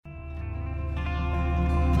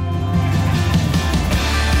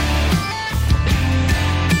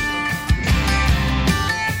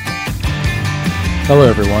Hello,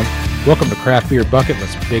 everyone. Welcome to Craft Beer Bucket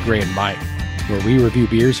List with Big Ray and Mike, where we review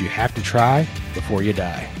beers you have to try before you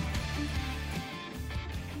die.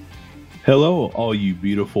 Hello, all you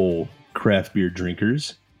beautiful craft beer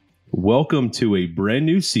drinkers. Welcome to a brand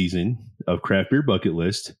new season of Craft Beer Bucket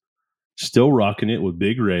List. Still rocking it with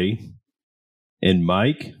Big Ray and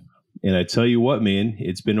Mike. And I tell you what, man,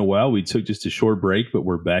 it's been a while. We took just a short break, but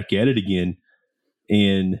we're back at it again.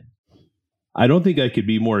 And I don't think I could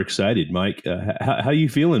be more excited, Mike. How you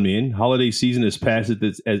feeling, man? Holiday season has passed at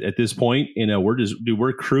this point, and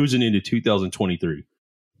we're cruising into 2023.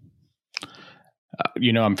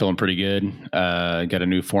 I'm feeling pretty good. Got a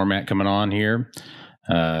new format coming on here.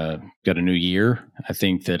 Got a new year. I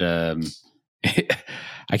think that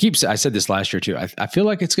I said this last year too. I feel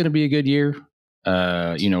like it's going to be a good year.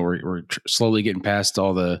 We're slowly getting past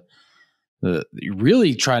all the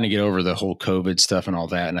really trying to get over the whole COVID stuff and all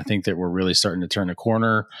that. And I think that we're really starting to turn the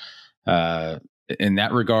corner in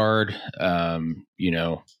that regard. There's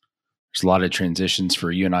a lot of transitions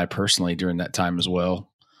for you and I personally during that time as well.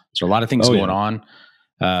 So a lot of things going on.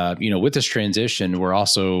 With this transition, we're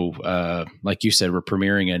also, like you said, we're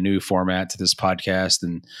premiering a new format to this podcast.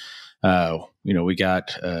 And, we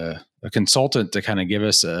got a consultant to kind of give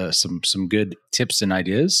us some good tips and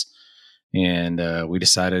ideas. And we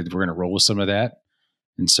decided we're going to roll with some of that.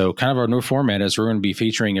 And so kind of our new format is we're going to be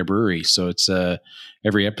featuring a brewery. So it's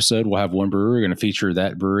every episode we'll have one brewery. We're going to feature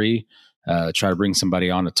that brewery, try to bring somebody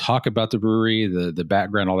on to talk about the brewery, the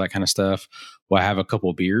background, all that kind of stuff. We'll have a couple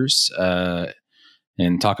of beers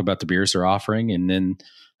and talk about the beers they're offering. And then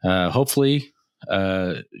hopefully,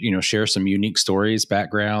 share some unique stories,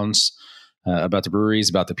 backgrounds about the breweries,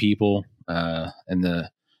 about the people, and the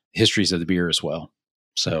histories of the beer as well.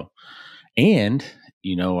 So, and,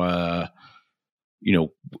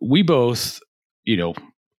 we both,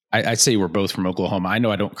 I'd say we're both from Oklahoma. I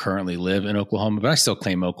know I don't currently live in Oklahoma, but I still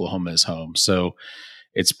claim Oklahoma as home. So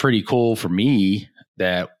it's pretty cool for me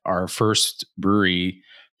that our first brewery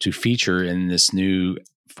to feature in this new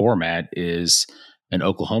format is an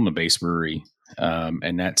Oklahoma-based brewery.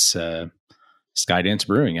 And that's Skydance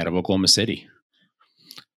Brewing out of Oklahoma City.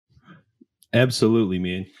 Absolutely,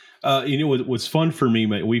 man. What's fun for me,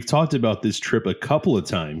 mate, we've talked about this trip a couple of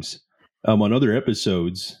times on other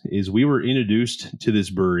episodes, is we were introduced to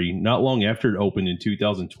this brewery not long after it opened in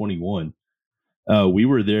 2021. We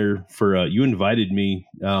were there for, you invited me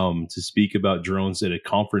to speak about drones at a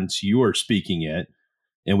conference you are speaking at,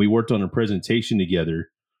 and we worked on a presentation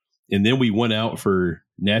together. And then we went out for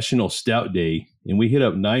National Stout Day, and we hit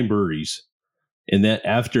up 9 breweries in that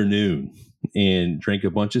afternoon and drank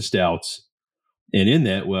a bunch of stouts. And in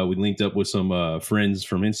that, we linked up with some friends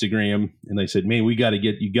from Instagram, and they said, "Man, you got to go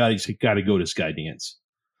to Skydance."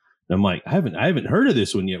 And I'm like, I haven't heard of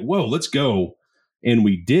this one yet. Whoa, let's go. And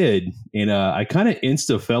we did, and I kind of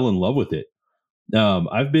insta fell in love with it.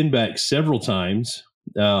 I've been back several times.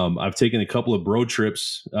 I've taken a couple of bro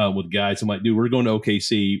trips with guys. I'm like, dude, we're going to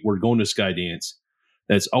OKC. We're going to Skydance.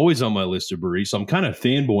 That's always on my list of breweries. So I'm kind of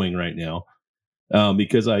fanboying right now.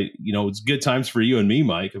 Because it's good times for you and me,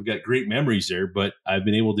 Mike. I've got great memories there, but I've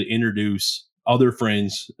been able to introduce other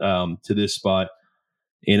friends to this spot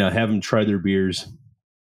and have them try their beers.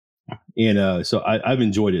 And so I've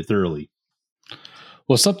enjoyed it thoroughly.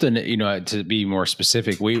 Well, something, to be more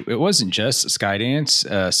specific, it wasn't just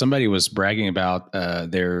Skydance. Somebody was bragging about I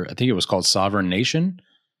think it was called Sovereign Nation,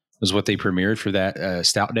 was what they premiered for that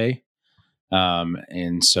Stout Day.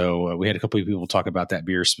 And so we had a couple of people talk about that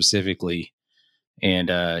beer specifically.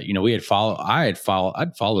 And, I'd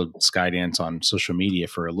followed Skydance on social media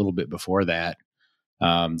for a little bit before that.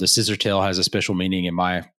 The Scissortail has a special meaning in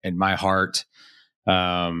my heart.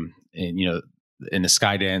 And the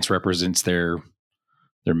Skydance represents their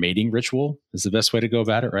mating ritual is the best way to go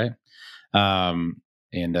about it. Right.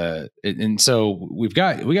 And so we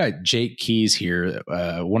got Jake Keys here,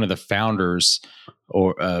 one of the founders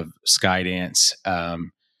of Skydance.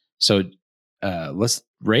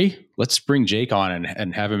 Let's bring Jake on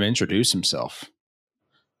and have him introduce himself.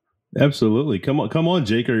 Absolutely. Come on,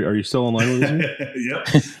 Jake. Are you still online with me? Yep.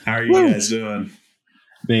 How are you guys doing?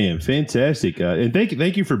 Man, fantastic. And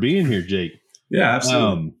thank you for being here, Jake. Yeah,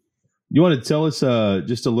 absolutely. You want to tell us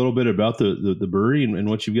just a little bit about the brewery and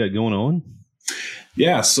what you've got going on?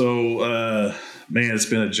 Yeah. So, it's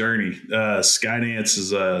been a journey. Skydance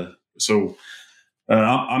is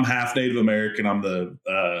I'm half Native American. I'm the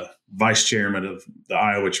vice chairman of the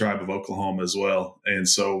Iowa Tribe of Oklahoma as well, and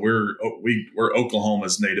so we're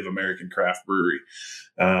Oklahoma's Native American craft brewery.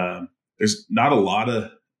 There's not a lot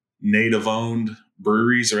of Native-owned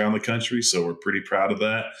breweries around the country. So we're pretty proud of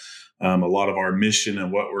that. A lot of our mission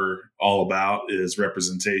and what we're all about is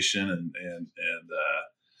representation and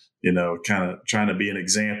kind of trying to be an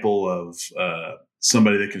example of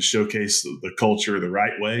somebody that can showcase the culture the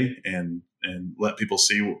right way and let people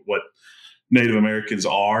see what Native Americans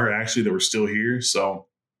are actually, that we're still here. So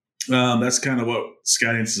that's kind of what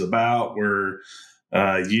Skydance is about. We're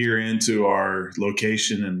a year into our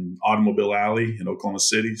location in Automobile Alley in Oklahoma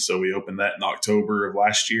City. So we opened that in October of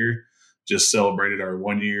last year, just celebrated our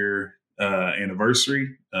 1 year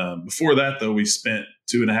anniversary. Before that, though, we spent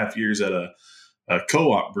 2.5 years at a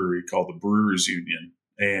co-op brewery called the Brewers Union.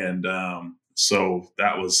 And so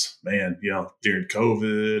that was, during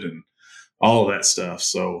COVID and all of that stuff.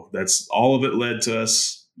 So that's all of it led to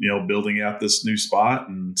us, building out this new spot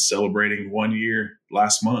and celebrating 1 year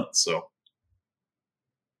last month. So,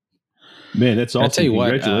 man, that's awesome. I'll tell you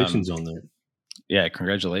Congratulations on that. Yeah,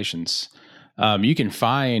 congratulations. You can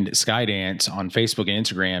find Skydance on Facebook and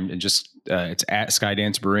Instagram, and just it's at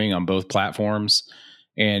Skydance Brewing on both platforms.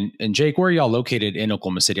 And Jake, where are y'all located in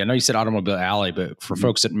Oklahoma City? I know you said Automobile Alley, but for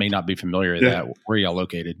folks that may not be familiar with that, where are y'all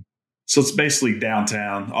located? So it's basically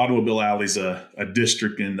downtown. Automobile Alley's a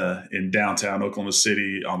district in downtown Oklahoma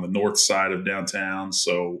City on the north side of downtown.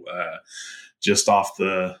 So just off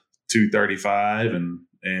the 235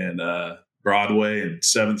 and Broadway and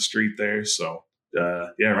 7th Street there. So right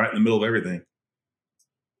in the middle of everything.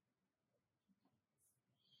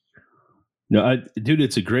 No, dude,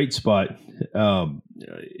 it's a great spot.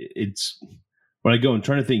 It's when I go, I'm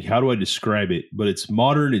trying to think, how do I describe it? But it's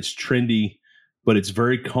modern, it's trendy, but it's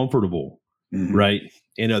very comfortable, right?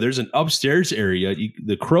 And there's an upstairs area,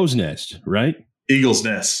 the Crow's Nest, right? Eagle's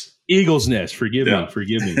Nest. Forgive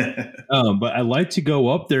me. But I like to go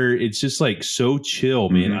up there. It's just like so chill,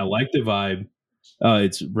 man. I like the vibe.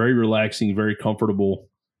 It's very relaxing, very comfortable.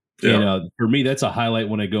 Yeah. And for me, that's a highlight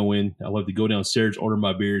when I go in. I love to go downstairs, order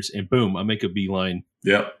my beers, and boom, I make a beeline.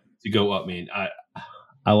 To go up, man.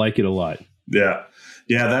 I like it a lot. Yeah.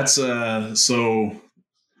 That's so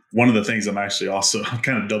one of the things I'm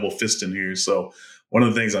kind of double fisting here. So one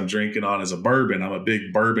of the things I'm drinking on is a bourbon. I'm a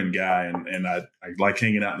big bourbon guy, and I like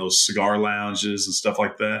hanging out in those cigar lounges and stuff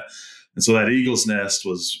like that. And so that Eagle's Nest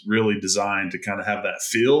was really designed to kind of have that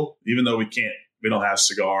feel, even though we don't have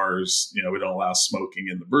cigars, we don't allow smoking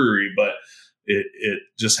in the brewery, but it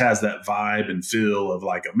just has that vibe and feel of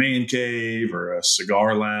like a man cave or a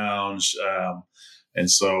cigar lounge. And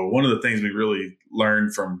so one of the things we really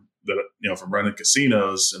learned from running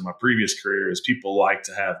casinos in my previous career is people like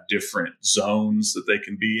to have different zones that they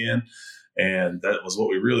can be in. And that was what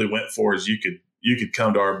we really went for, is you could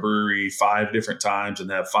come to our brewery 5 different times and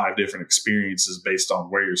have 5 different experiences based on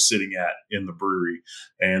where you're sitting at in the brewery.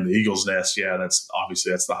 And the Eagle's Nest, that's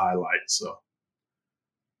the highlight. So.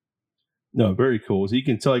 No, very cool. So you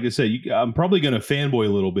can tell, like I said, I'm probably going to fanboy a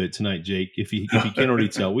little bit tonight, Jake, if you can't already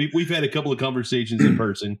tell. We've had a couple of conversations in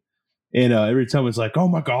person, and every time it's like, oh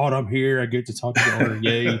my God, I'm here. I get to talk to the owner.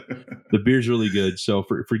 Yay. The beer's really good. So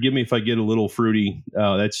forgive me if I get a little fruity.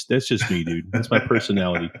 That's just me, dude. That's my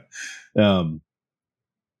personality. But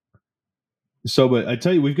I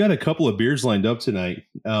tell you, we've got a couple of beers lined up tonight.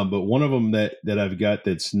 But one of them that I've got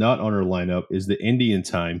that's not on our lineup is the Indian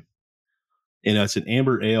Time. And it's an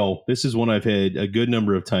amber ale. This is one I've had a good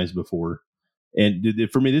number of times before. And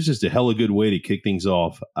for me, this is just a hella good way to kick things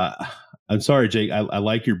off. I'm sorry, Jake. I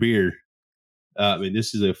like your beer.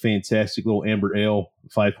 This is a fantastic little amber ale,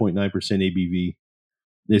 5.9% ABV.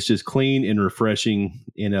 It's just clean and refreshing.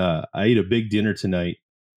 And I ate a big dinner tonight.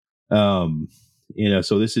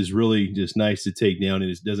 So this is really just nice to take down,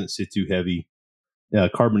 and it doesn't sit too heavy.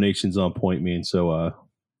 Carbonation's on point, man. So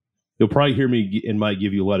you'll probably hear me and might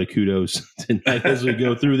give you a lot of kudos tonight as we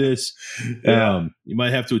go through this. You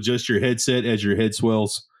might have to adjust your headset as your head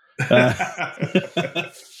swells. And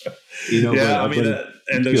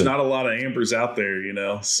there's not a lot of ambers out there,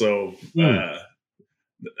 so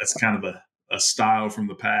that's kind of a style from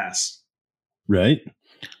the past. Right.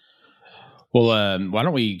 Well, why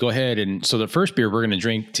don't we go ahead so the first beer we're going to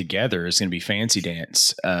drink together is going to be Fancy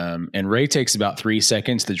Dance. And Ray takes about 3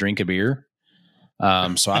 seconds to drink a beer.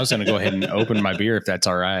 So I was going to go ahead and open my beer if that's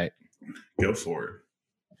all right. Go for it.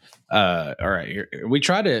 All right. Here. We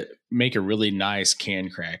try to make a really nice can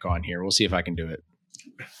crack on here. We'll see if I can do it.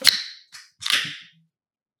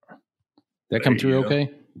 That come through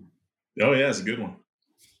okay? Oh, yeah. It's a good one.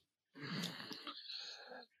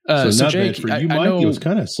 So not Jake, bad for you, Mike. It was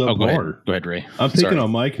kind of subpar. Go ahead, Ray. I'm picking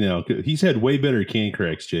on Mike now. He's had way better can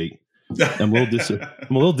cracks, Jake. I'm a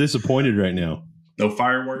little disappointed right now. No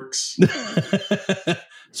fireworks.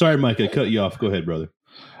 Sorry, Mike. I cut you off. Go ahead, brother.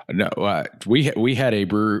 No, we had a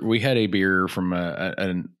brewer. We had a beer from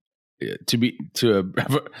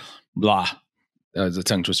blah. That was a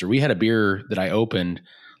tongue twister. We had a beer that I opened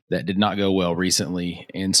that did not go well recently,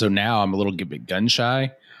 and so now I'm a little bit gun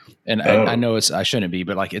shy. And I know I shouldn't be,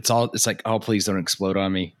 but like it's like, oh, please don't explode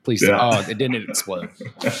on me, please. Yeah. Oh, it didn't explode.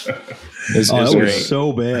 That was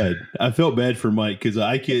so bad. I felt bad for Mike because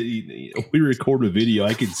we record a video.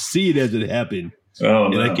 I could see it as it happened. Oh,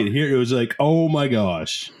 and no. I could hear it. It was like, oh my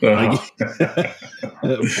gosh.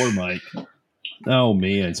 Poor Mike. Oh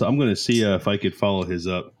man. So I'm going to see if I could follow his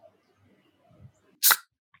up.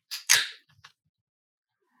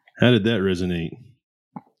 How did that resonate?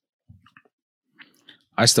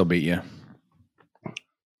 I still beat you.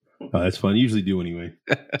 Oh, that's fun. I usually do anyway.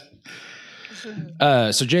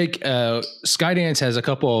 So Jake, Skydance has a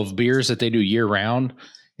couple of beers that they do year round,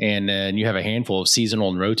 and you have a handful of seasonal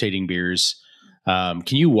and rotating beers. Can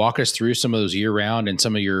you walk us through some of those year round and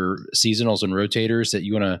some of your seasonals and rotators that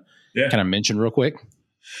you want to kind of mention real quick?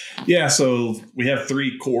 Yeah. So we have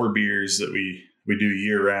 3 core beers that we do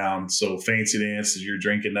year round. So Fancy Dance, as you're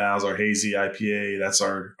drinking now, is our hazy IPA. That's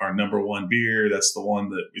our number 1 beer. That's the one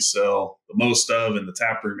that we sell the most of in the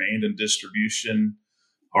tap room and in distribution.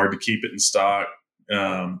 Hard to keep it in stock.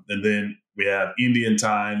 And then we have Indian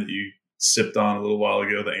Time that you sipped on a little while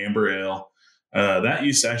ago, the Amber Ale. That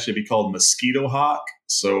used to actually be called Mosquito Hawk.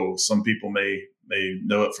 So some people may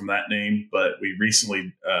know it from that name, but we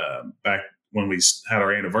recently, back when we had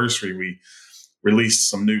our anniversary, we released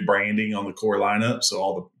some new branding on the core lineup. So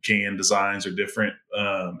all the can designs are different.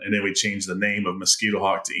 And then we changed the name of Mosquito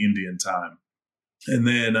Hawk to Indian Time. And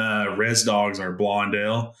then Res Dog's our blonde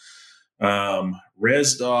ale.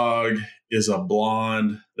 Res Dog is a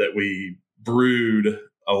blonde that we brewed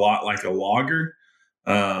a lot like a lager,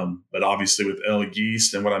 but obviously with ale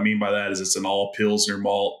yeast. And what I mean by that is it's an all Pilsner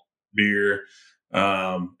malt beer.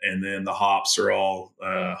 And then the hops are all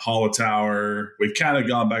Hallertauer. We've kind of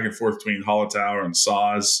gone back and forth between Hallertauer and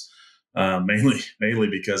Saaz, mainly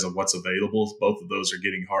because of what's available. Both of those are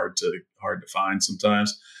getting hard to find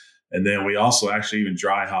sometimes. And then we also actually even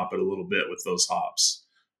dry hop it a little bit with those hops.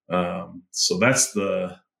 So that's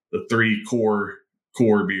the 3 core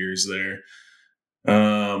beers there.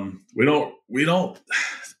 We don't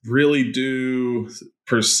really do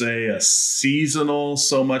per se a seasonal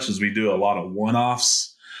so much as we do a lot of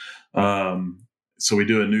one-offs. So we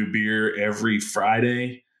do a new beer every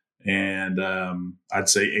Friday, and I'd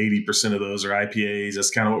say 80% of those are IPAs.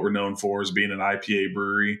 That's kind of what we're known for, is being an IPA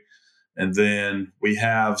brewery. And then we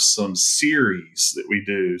have some series that we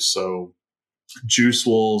do. So Juice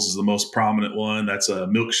Wolves is the most prominent one. That's a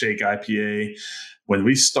milkshake IPA. When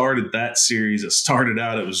we started that series, it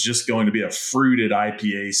was just going to be a fruited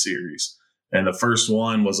IPA series. And the first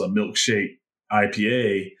one was a milkshake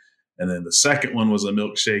IPA. And then the second one was a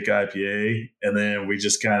milkshake IPA. And then we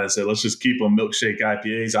just kind of said, let's just keep them milkshake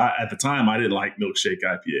IPAs. At the time, I didn't like milkshake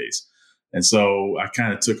IPAs. And so I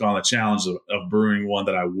kind of took on the challenge of brewing one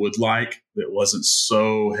that I would like, that wasn't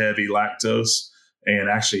so heavy lactose and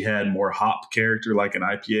actually had more hop character like an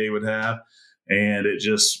IPA would have. And it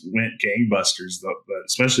just went gangbusters.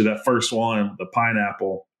 Especially that first one, the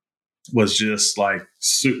pineapple, was just like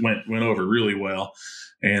went over really well.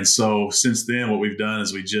 And so since then, what we've done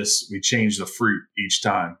is we change the fruit each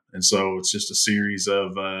time. And so it's just a series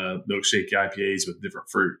of milkshake IPAs with different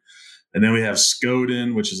fruit. And then we have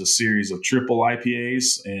Skoden, which is a series of triple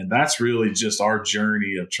IPAs. And that's really just our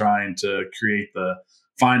journey of trying to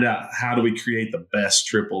find out how do we create the best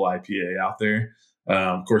triple IPA out there.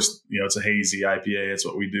 Of course, it's a hazy IPA. It's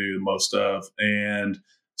what we do the most of. And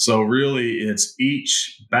so really it's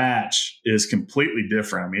each batch is completely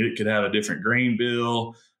different. I mean, it could have a different grain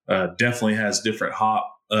bill, definitely has different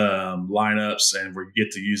hop lineups, and we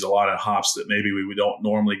get to use a lot of hops that maybe we don't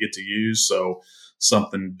normally get to use. So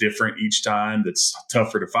something different each time that's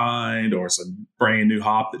tougher to find, or it's a brand new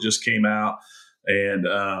hop that just came out. And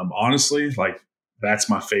honestly, like, that's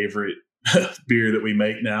my favorite beer that we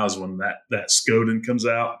make now, is when that Skoden comes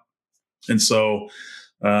out. And so,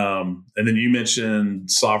 and then you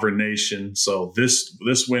mentioned Sovereign Nation. So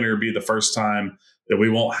this winter will be the first time that we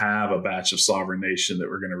won't have a batch of Sovereign Nation that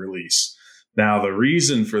we're going to release. Now, the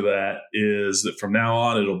reason for that is that from now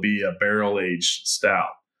on, it'll be a barrel-aged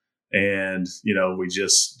stout. And, we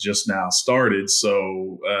just now started.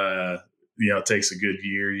 So, it takes a good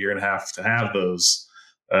year and a half to have those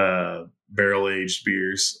barrel-aged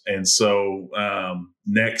beers. And so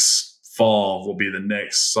next fall will be the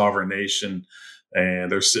next Sovereign Nation.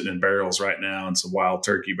 And they're sitting in barrels right now, in some Wild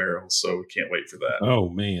Turkey barrels. So we can't wait for that. Oh,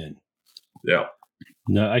 man. Yeah.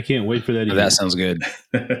 No, I can't wait for that. That sounds good.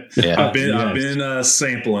 Yeah. I've been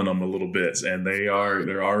sampling them a little bit, and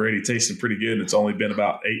they're already tasting pretty good. And it's only been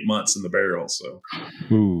about 8 months in the barrel. So,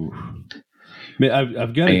 ooh. Man,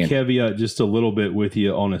 I've got a caveat just a little bit with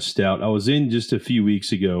you on a stout. I was in just a few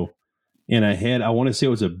weeks ago, and I want to say it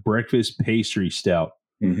was a breakfast pastry stout.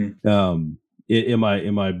 Mm-hmm. Am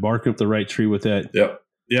I barking up the right tree with that? Yep.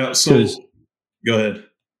 Yeah. So go ahead.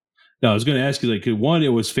 No, I was going to ask you, like, one, it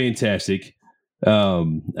was fantastic. I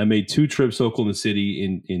made 2 trips to Oklahoma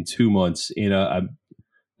City in 2 months, and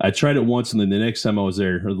I tried it once, and then the next time I was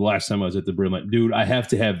there, or the last time I was at the brewery, I'm like, dude, I have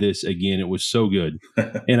to have this again. It was so good.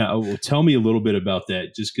 And tell me a little bit about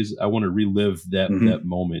that, just because I want to relive that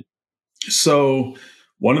moment. So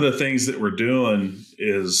one of the things that we're doing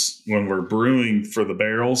is when we're brewing for the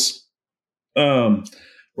barrels,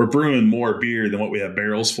 we're brewing more beer than what we have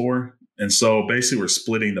barrels for. And so basically we're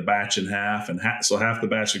splitting the batch in half, and so half the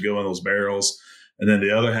batch would go in those barrels, and then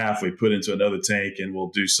the other half we put into another tank, and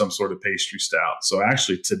we'll do some sort of pastry stout. So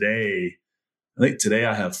actually today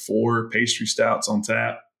I have 4 pastry stouts on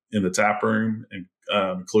tap in the tap room, and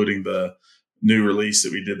including the new release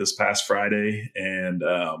that we did this past Friday. And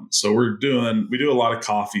so we do a lot of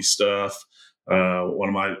coffee stuff. One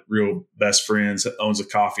of my real best friends owns a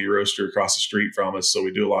coffee roaster across the street from us, so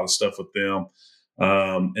we do a lot of stuff with them.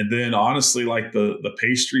 And then honestly, like the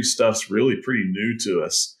pastry stuff's really pretty new to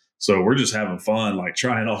us. So we're just having fun, like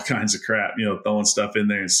trying all kinds of crap, throwing stuff in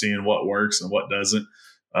there and seeing what works and what doesn't.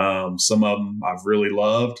 Some of them I've really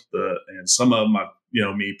loved, and some of them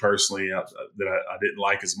me personally, that I didn't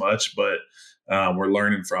like as much, but we're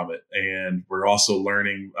learning from it. And we're also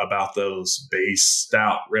learning about those base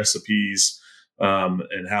stout recipes,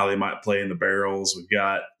 and how they might play in the barrels. We've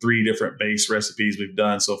got 3 different base recipes we've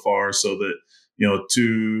done so far, so that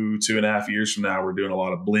 2.5 years from now, we're doing a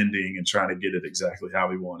lot of blending and trying to get it exactly how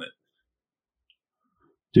we want it.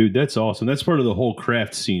 Dude, that's awesome. That's part of the whole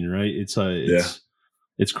craft scene, right? It's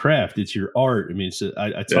craft. It's your art. I mean,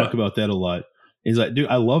 I talk about that a lot. It's like, dude,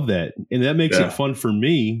 I love that. And that makes it fun for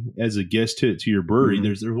me as a guest to your brewery. Mm-hmm.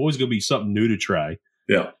 There's always going to be something new to try.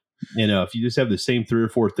 Yeah. And if you just have the same 3 or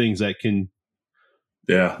 4 things, that can,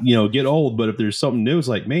 get old. But if there's something new, it's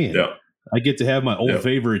like, man, I get to have my old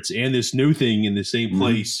favorites and this new thing in the same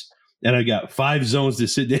place. And I got 5 zones to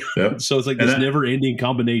sit down. Yep. So it's like this never ending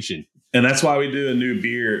combination. And that's why we do a new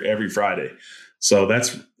beer every Friday. So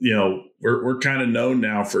that's, we're kind of known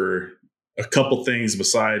now for a couple things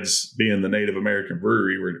besides being the Native American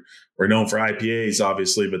brewery. We're known for IPAs,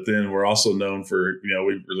 obviously, but then we're also known for,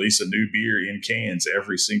 we release a new beer in cans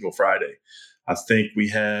every single Friday. I think we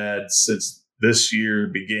had, since this year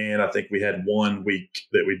began, I think we had 1 week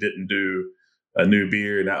that we didn't do a new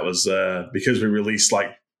beer. And that was because we released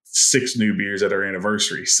like 6 new beers at our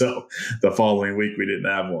anniversary. So the following week we didn't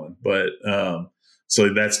have one. But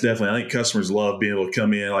so that's definitely, I think customers love being able to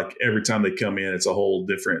come in. Like every time they come in, it's a whole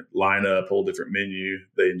different lineup, whole different menu.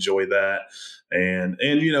 They enjoy that. And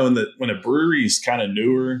when a brewery is kind of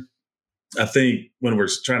newer, I think when we're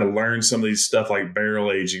trying to learn some of these stuff like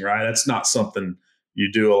barrel aging, right? That's not something you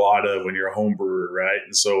do a lot of when you're a home brewer, right?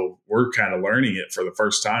 And so we're kind of learning it for the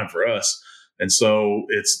first time for us. And so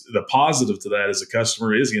it's the positive to that is the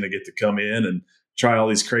customer is going to get to come in and try all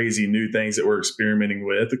these crazy new things that we're experimenting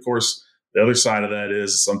with. Of course, the other side of that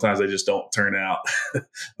is sometimes they just don't turn out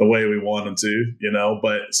the way we want them to,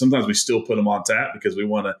 but sometimes we still put them on tap because we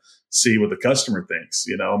want to see what the customer thinks.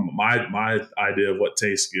 My idea of what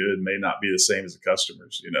tastes good may not be the same as the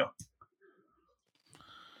customer's,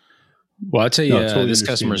 Well, I'll tell you, totally this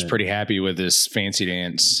customer is pretty happy with this Fancy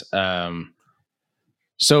Dance.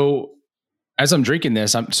 So as I'm drinking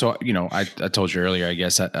this, I told you earlier, I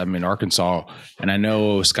guess I'm in Arkansas, and I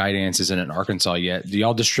know Skydance isn't in Arkansas yet. Do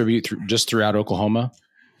y'all distribute just throughout Oklahoma?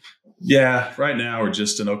 Yeah, right now we're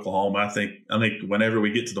just in Oklahoma. I think whenever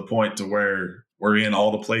we get to the point to where we're in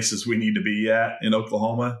all the places we need to be at in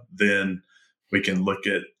Oklahoma, then we can look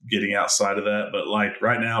at getting outside of that. But like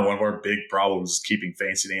right now, one of our big problems is keeping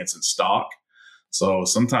Fancy Dance in stock. So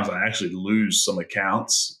sometimes I actually lose some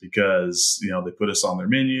accounts because, they put us on their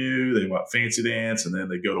menu, they want Fancy Dance, and then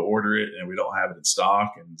they go to order it and we don't have it in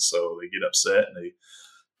stock. And so they get upset and they,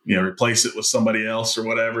 replace it with somebody else or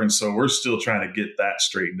whatever. And so we're still trying to get that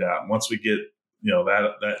straightened out. And once we get,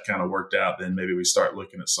 that kind of worked out, then maybe we start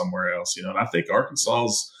looking at somewhere else, and I think Arkansas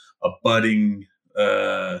is a budding,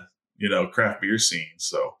 craft beer scene.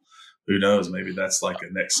 So who knows, maybe that's like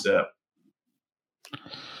a next step.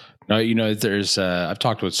 No, there's, I've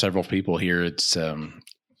talked with several people here. It's,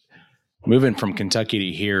 moving from Kentucky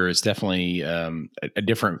to here is definitely, a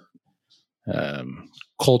different,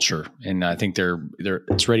 culture. And I think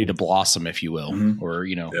it's ready to blossom, if you will, or,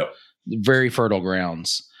 very fertile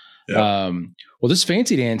grounds. Yeah. Well, this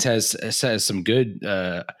Fancy Dance has some good,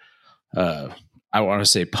 I want to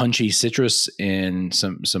say punchy citrus and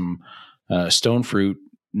some stone fruit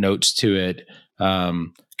notes to it.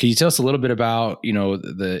 Can you tell us a little bit about,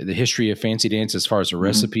 the history of Fancy Dance as far as the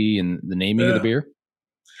recipe and the naming of the beer?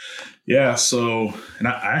 Yeah. So, and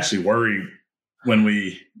I actually worry when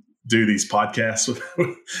we do these podcasts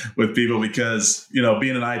with people because, being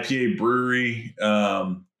an IPA brewery,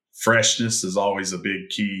 freshness is always a big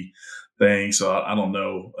key thing. So I don't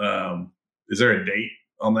know. Is there a date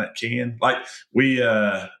on that can? Like we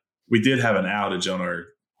did have an outage on our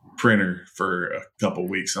printer for a couple of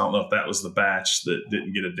weeks. I don't know if that was the batch that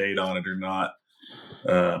didn't get a date on it or not.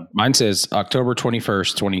 Mine says October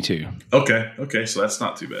 21st, 22. Okay. So that's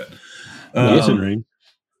not too bad.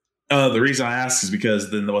 The reason I ask is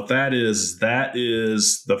because then what that is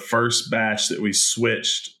the first batch that we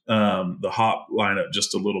switched the hop lineup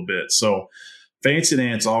just a little bit. So Fancy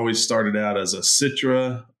Dance always started out as a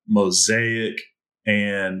Citra, Mosaic,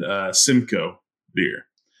 and Simcoe beer.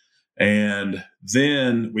 And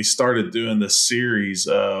then we started doing this series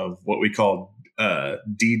of what we call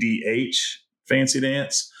DDH Fancy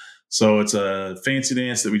Dance. So it's a Fancy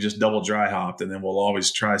Dance that we just double dry hopped, and then we'll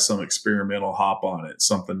always try some experimental hop on it,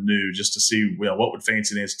 something new, just to see what would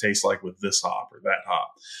Fancy Dance taste like with this hop or that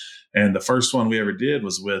hop. And the first one we ever did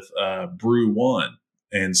was with Brew One.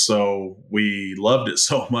 And so we loved it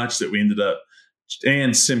so much that we ended up,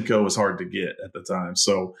 and Simcoe was hard to get at the time.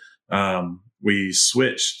 So we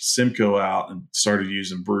switched Simcoe out and started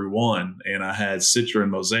using Brew One, and I had Citra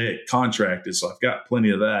and Mosaic contracted. So I've got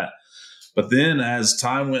plenty of that. But then as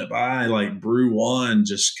time went by, like Brew One,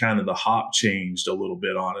 just kind of the hop changed a little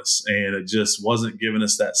bit on us, and it just wasn't giving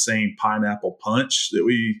us that same pineapple punch that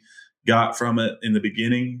we got from it in the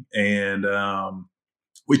beginning. And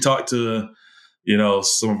we talked to,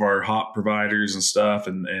 some of our hop providers and stuff,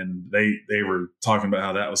 and they were talking about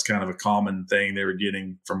how that was kind of a common thing they were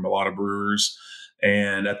getting from a lot of brewers.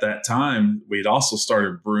 And at that time, we'd also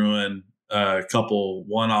started brewing a couple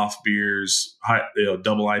one-off beers,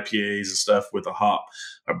 double IPAs and stuff with a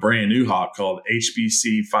brand new hop called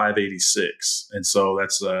HBC 586. And so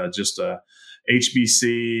that's just a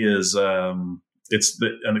HBC is it's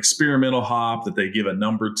an experimental hop that they give a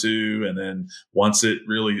number to, and then once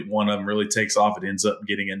one of them really takes off, it ends up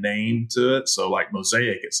getting a name to it. So like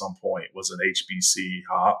Mosaic at some point was an HBC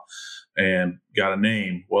hop and got a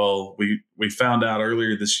name. Well, we found out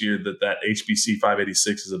earlier this year that HBC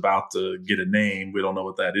 586 is about to get a name. We don't know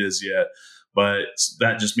what that is yet, but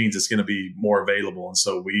that just means it's going to be more available. And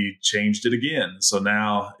so we changed it again. So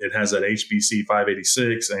now it has that HBC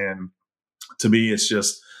 586, and to me, it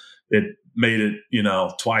made it,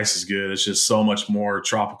 twice as good. It's just so much more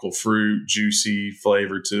tropical fruit, juicy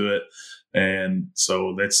flavor to it. And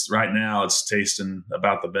so that's right now it's tasting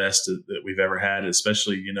about the best that we've ever had,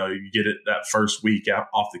 especially, you get it that first week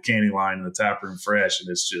off the canning line in the tap room fresh. And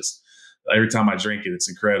it's just, every time I drink it, it's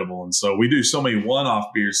incredible. And so we do so many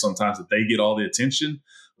one-off beers sometimes that they get all the attention,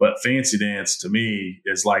 but Fancy Dance to me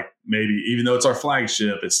is like, maybe even though it's our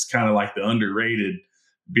flagship, it's kind of like the underrated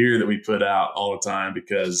beer that we put out all the time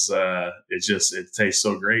because it tastes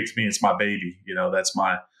so great to me. It's my baby,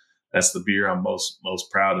 that's the beer I'm most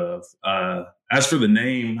proud of. As for the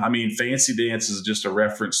name, I mean, Fancy Dance is just a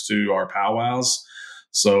reference to our powwows.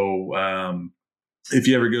 So if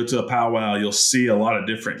you ever go to a powwow, you'll see a lot of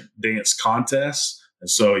different dance contests. And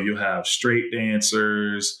so you have straight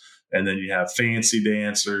dancers, and then you have fancy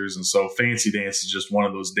dancers. And so Fancy Dance is just one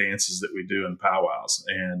of those dances that we do in powwows.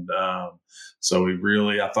 And so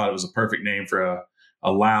I thought it was a perfect name for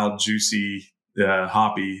a loud, juicy,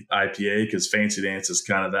 hoppy IPA, because Fancy Dance is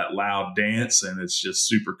kind of that loud dance, and it's just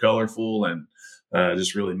super colorful and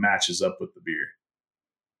just really matches up with the beer.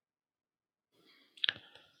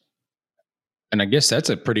 And I guess that's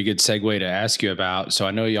a pretty good segue to ask you about. So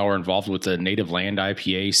I know y'all were involved with the Native Land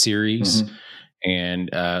IPA series. Mm-hmm. And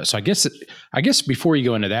so I guess before you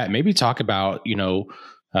go into that, maybe talk about,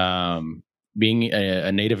 being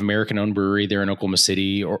a Native American owned brewery there in Oklahoma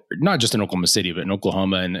City, or not just in Oklahoma City, but in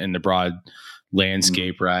Oklahoma and the broad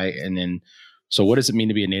landscape. Mm-hmm. Right. And then, so what does it mean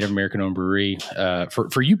to be a Native American owned brewery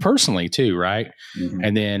for you personally too? Right. Mm-hmm.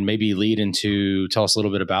 And then maybe lead into, tell us a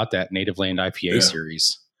little bit about that Native Land IPA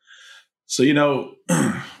series. So, when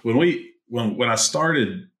I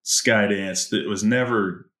started Skydance, it was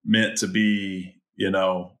never meant to be,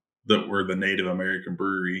 that we're the Native American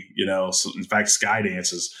brewery, So in fact,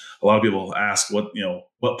 Skydance is, a lot of people ask what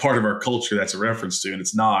part of our culture that's a reference to, and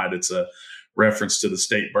it's not. It's a reference to the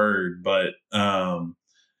state bird. But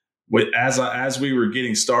as we were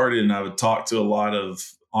getting started, and I would talk to a lot of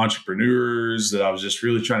entrepreneurs that I was just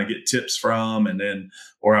really trying to get tips from. And then,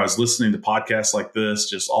 or I was listening to podcasts like this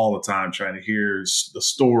just all the time, trying to hear the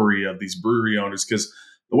story of these brewery owners. Because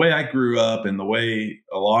the way I grew up and the way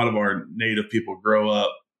a lot of our native people grow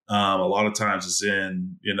up, a lot of times is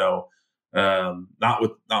in, not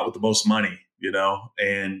with the most money,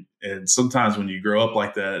 and sometimes when you grow up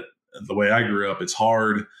like that, the way I grew up, it's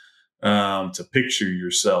hard to picture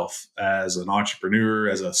yourself as an entrepreneur,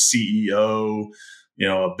 as a CEO,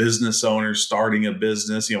 a business owner starting a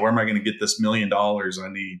business. Where am I going to get this $1 million I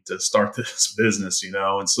need to start this business?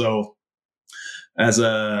 And so as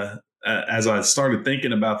I started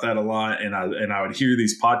thinking about that a lot, and I would hear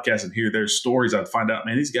these podcasts and hear their stories, I'd find out,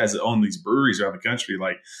 man, these guys that own these breweries around the country,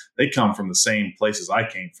 like they come from the same places I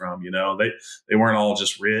came from. They weren't all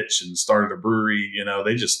just rich and started a brewery.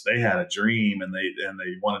 They had a dream, and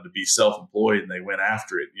they wanted to be self-employed, and they went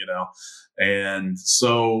after it. And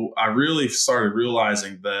so I really started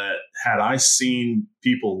realizing that had I seen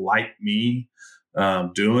people like me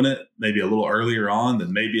doing it maybe a little earlier on,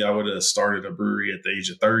 then maybe I would have started a brewery at the age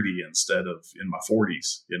of 30 instead of in my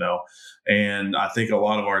 40s, and I think a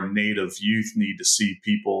lot of our native youth need to see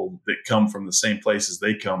people that come from the same places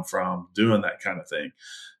they come from doing that kind of thing.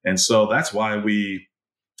 And so that's why we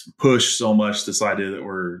push so much this idea that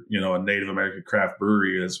we're, a Native American craft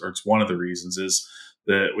brewery or it's one of the reasons is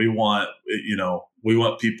that we want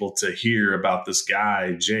people to hear about this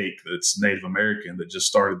guy, Jake, that's Native American, that just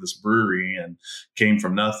started this brewery and came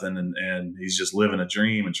from nothing. And he's just living a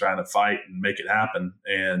dream and trying to fight and make it happen.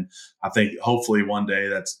 And I think hopefully one day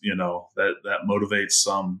that's, that motivates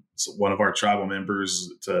one of our tribal members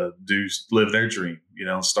to live their dream,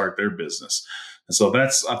 start their business. And so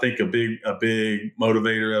that's, I think, a big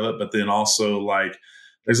motivator of it. But then also, like,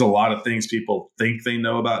 there's a lot of things people think they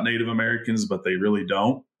know about Native Americans, but they really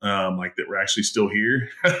don't, like that we're actually still here.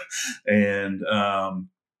 and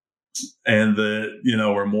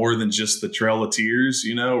we're more than just the Trail of Tears,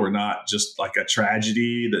 we're not just like a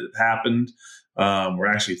tragedy that happened.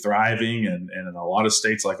 We're actually thriving. And in a lot of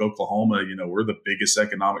states like Oklahoma, we're the biggest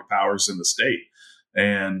economic powers in the state.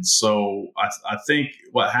 And so I think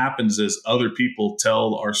what happens is other people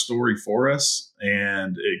tell our story for us,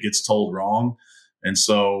 and it gets told wrong. And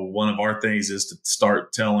so one of our things is to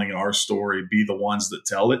start telling our story, be the ones that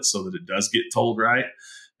tell it so that it does get told right.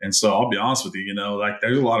 And so I'll be honest with you, like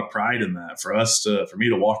there's a lot of pride in that for me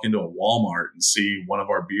to walk into a Walmart and see one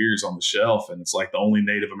of our beers on the shelf, and it's like the only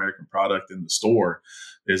Native American product in the store,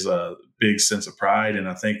 is a big sense of pride. And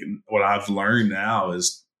I think what I've learned now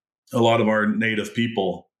is a lot of our Native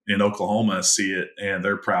people in Oklahoma see it and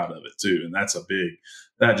they're proud of it too. And that's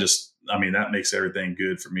that makes everything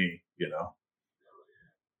good for me,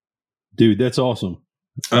 Dude, that's awesome.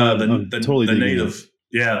 The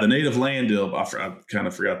Native Land Deal. I kind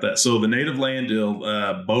of forgot that. So the Native Land Deal,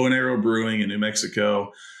 Bow and Arrow Brewing in New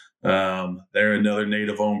Mexico. They're another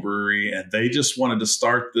native-owned brewery, and they just wanted to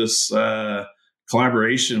start this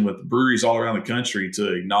collaboration with breweries all around the country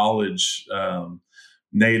to acknowledge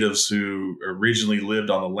natives who originally lived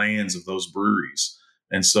on the lands of those breweries.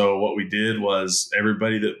 And so what we did was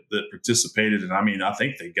everybody that participated, and I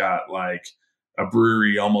think they got like a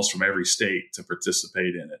brewery almost from every state to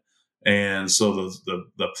participate in it. And so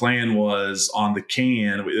the plan was on the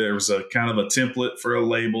can, there was a kind of a template for a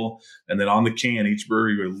label. And then on the can, each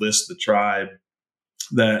brewery would list the tribe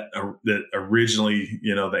that originally,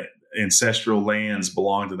 the ancestral lands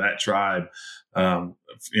belong to that tribe,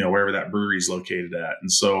 wherever that brewery is located at. And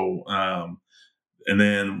so, and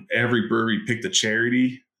then every brewery picked a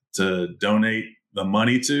charity to donate the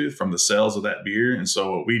money to from the sales of that beer. And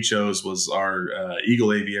so what we chose was our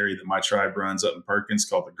Eagle Aviary that my tribe runs up in Perkins,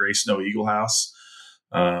 called the Gray Snow Eagle House.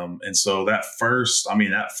 And so that first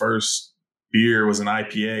beer was an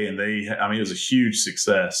IPA, and it was a huge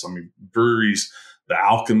success. Breweries, the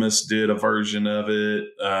Alchemist did a version of it.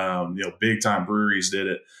 Big time breweries did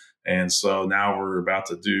it. And so now we're about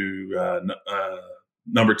to do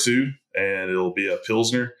number 2, and it'll be a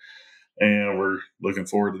Pilsner, and we're looking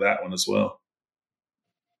forward to that one as well.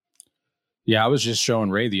 Yeah, I was just showing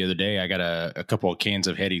Ray the other day. I got a couple of cans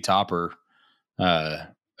of Heady Topper a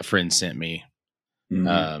friend sent me.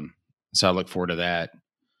 Mm-hmm. So I look forward to that.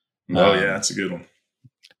 Oh, yeah, that's a good one.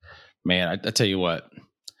 Man, I tell you what.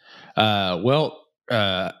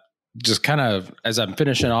 Just kind of as I'm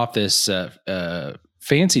finishing off this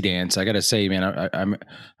Fancy Dance, I got to say, man, I'm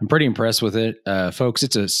pretty impressed with it. Folks,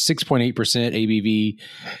 it's a 6.8% ABV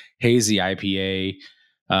hazy IPA.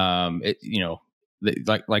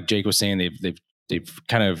 Like Jake was saying, they've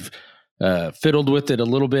kind of fiddled with it a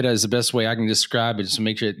little bit, as the best way I can describe it, just to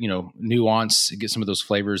make sure nuance, get some of those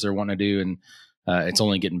flavors they're wanting to do, and it's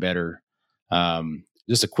only getting better.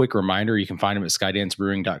 just a quick reminder, you can find them at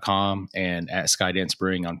skydancebrewing.com and at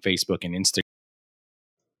skydancebrewing on Facebook and Instagram.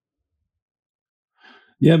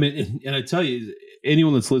 Yeah, man. And I tell you,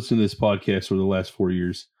 anyone that's listened to this podcast for the last 4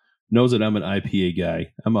 years knows that I'm an IPA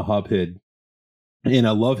guy. I'm a hophead, and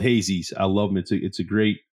I love hazies. I love them. It's a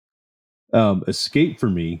great escape for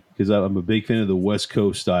me because I'm a big fan of the West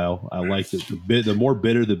Coast style. I like the more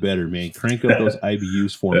bitter, the better, man. Crank up those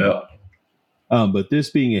IBUs for me. But this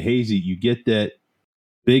being a hazy, you get that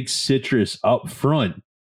big citrus up front.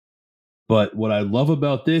 But what I love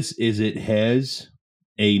about this is it has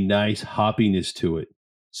a nice hoppiness to it.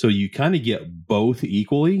 So you kind of get both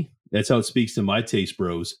equally. That's how it speaks to my taste,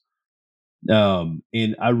 bros.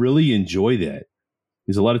 And I really enjoy that.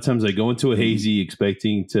 Because a lot of times I go into a hazy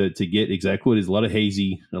expecting to get exactly what it is. A lot of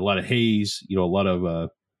hazy, a lot of haze, a lot of,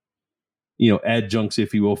 adjuncts,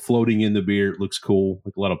 if you will, floating in the beer. It looks cool,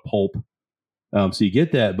 like a lot of pulp. So you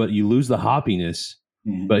get that, but you lose the hoppiness.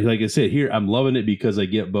 Mm-hmm. But like I said, here, I'm loving it because I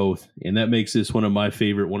get both. And that makes this one of my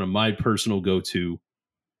personal go-to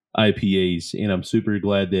IPAs. And I'm super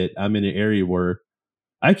glad that I'm in an area where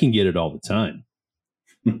I can get it all the time.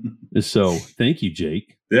 So thank you,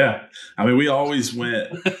 Jake. Yeah. I mean, we always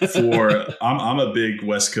went for, I'm a big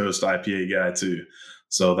West Coast IPA guy too.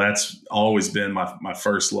 So that's always been my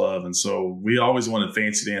first love. And so we always wanted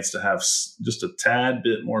Fancy Dance to have just a tad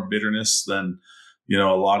bit more bitterness than, a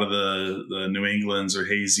lot of the New Englands or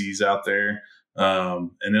hazies out there.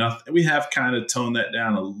 And then we have kind of toned that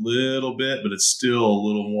down a little bit, but it's still a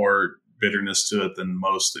little more bitterness to it than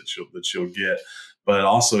most that you'll get. But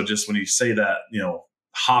also just when you say that,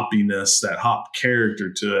 hoppiness, that hop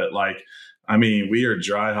character to it, we are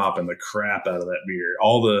dry hopping the crap out of that beer.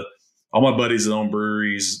 All my buddies that own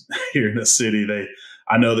breweries here in the city,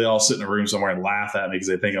 I know they all sit in a room somewhere and laugh at me because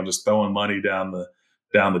they think I'm just throwing money down the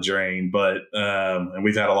drain. But and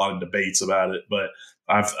we've had a lot of debates about it. But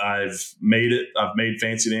I've made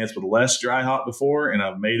Fancy Dance with less dry hop before, and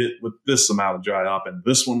I've made it with this amount of dry hop, and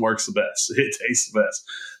this one works the best. It tastes the best.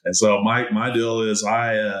 And so my deal is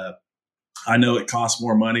I know it costs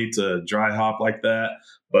more money to dry hop like that,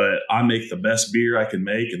 but I make the best beer I can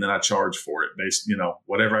make, and then I charge for it based,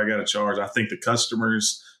 whatever I got to charge. I think the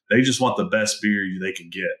customers, they just want the best beer they can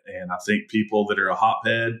get. And I think people that are a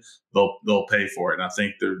hophead, they'll pay for it. And I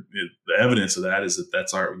think the evidence of that is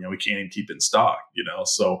that's we can't even keep it in stock,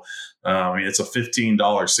 So, it's a $15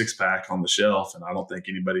 6-pack on the shelf, and I don't think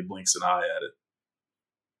anybody blinks an eye at it.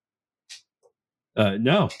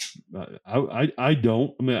 No, I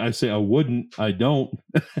don't. I mean, I say I wouldn't. I don't.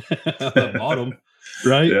 I bought them,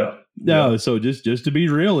 right? Yeah. No, so just to be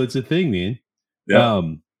real, it's a thing, man. Yeah.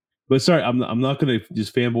 But sorry, I'm not going to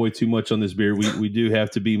just fanboy too much on this beer. We do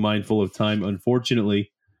have to be mindful of time,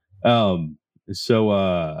 unfortunately. So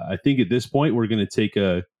I think at this point we're going to take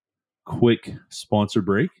a quick sponsor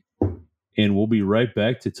break, and we'll be right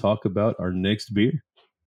back to talk about our next beer.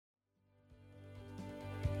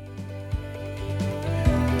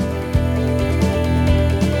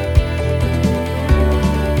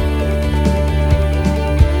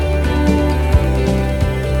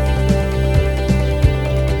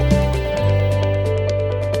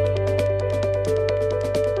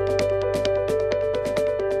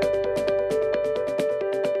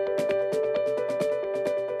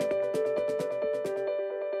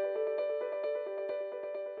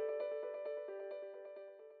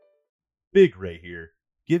 Big Ray here,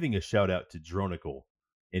 giving a shout out to Dronicle,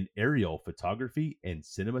 an aerial photography and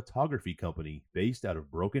cinematography company based out of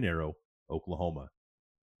Broken Arrow, Oklahoma.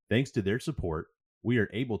 Thanks to their support, we are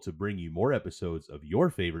able to bring you more episodes of your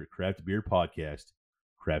favorite craft beer podcast,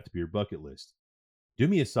 Craft Beer Bucket List. Do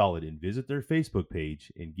me a solid and visit their Facebook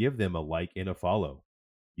page and give them a like and a follow.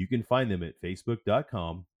 You can find them at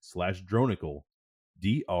facebook.com/Dronicle,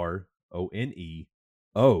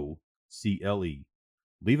 DRONEOCLE.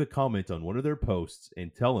 Leave a comment on one of their posts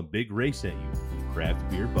and tell them Big Ray sent you from Craft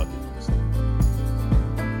Beer Bucket List.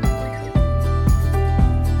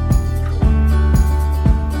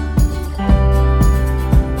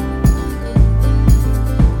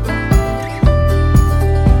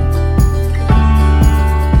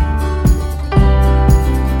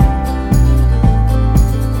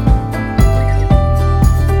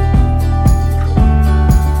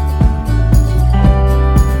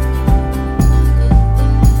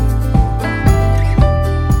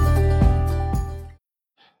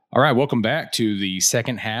 All right, welcome back to the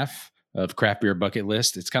second half of Craft Beer Bucket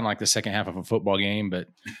List. It's kind of like the second half of a football game, but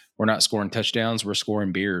we're not scoring touchdowns, we're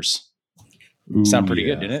scoring beers. Ooh, sound pretty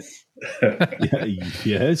good, didn't it?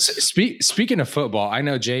 Yes. Speaking of football, I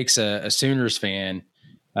know Jake's a Sooners fan.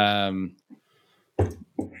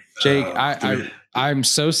 Jake, I'm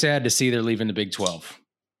so sad to see they're leaving the Big 12.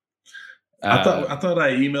 I thought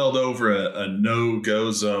I emailed over a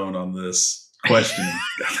no-go zone on this question.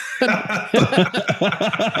 No,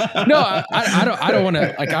 I don't want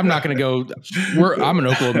to. Like, I'm not going to go. I'm an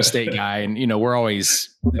Oklahoma State guy, and we're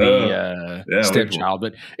always the stepchild.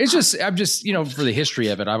 But I'm just for the history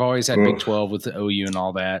of it, I've always had Big 12 with the OU and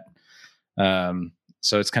all that.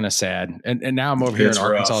 So it's kind of sad, and now I'm over here in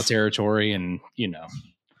Arkansas territory, and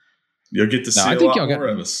you'll get to see a lot more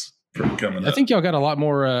of us coming up. I think y'all got a lot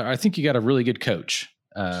more. I think you got a really good coach.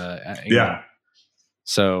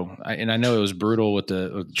 So, I know it was brutal with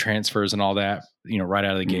the transfers and all that, right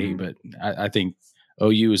out of the gate. But I think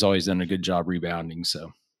OU has always done a good job rebounding.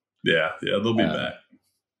 So, yeah, they'll be back.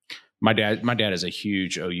 My dad is a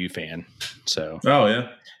huge OU fan. So,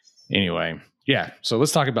 anyway, yeah. So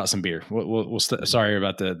let's talk about some beer. We'll sorry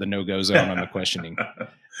about the no-go zone on the questioning.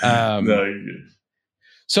 No, you're good.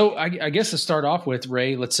 So I guess to start off with,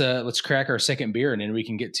 Ray, let's crack our second beer, and then we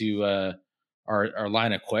can get to our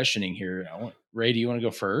line of questioning here. Ray, do you want to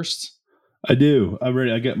go first? I do. I'm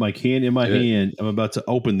ready. I got my can in my hand. I'm about to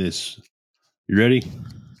open this. You ready?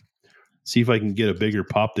 See if I can get a bigger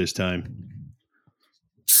pop this time.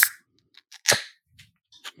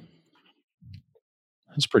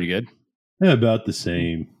 That's pretty good. Yeah, about the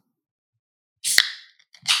same.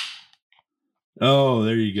 Oh,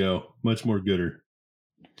 there you go. Much more gooder.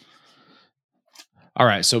 All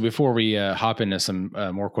right. So before we hop into some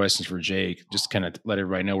more questions for Jake, just kind of let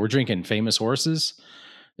everybody know we're drinking Famous Horses.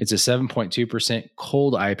 It's a 7.2%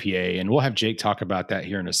 cold IPA, and we'll have Jake talk about that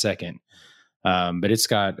here in a second. But it's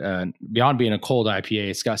got, beyond being a cold IPA,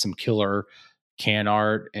 it's got some killer can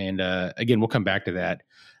art. And again, we'll come back to that.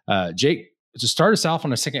 Jake, to start us off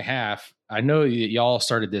on the second half, I know that y'all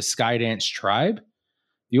started this Skydance Tribe.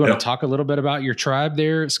 You want to talk a little bit about your tribe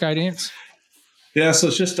there at Skydance? Yeah, so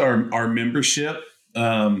it's just our membership.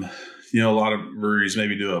 A lot of breweries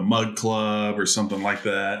maybe do a mug club or something like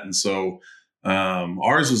that. And so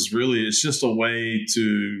ours is really, it's just a way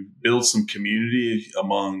to build some community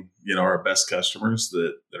among, our best customers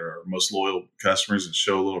that are our most loyal customers, and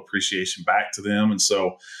show a little appreciation back to them. And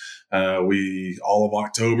so all of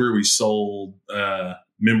October, we sold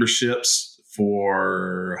memberships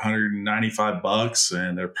for $195,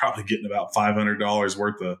 and they're probably getting about $500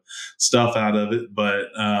 worth of stuff out of it. But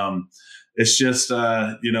it's just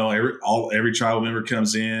every tribal member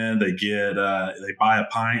comes in, they get they buy a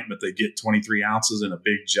pint, but they get 23 ounces in a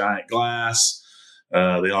big giant glass.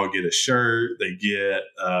 They all get a shirt. They get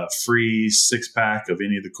a free 6-pack of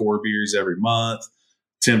any of the core beers every month.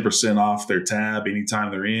 10% off their tab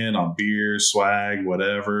anytime they're in on beer, swag,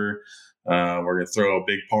 whatever. We're going to throw a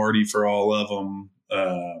big party for all of them.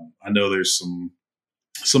 I know there's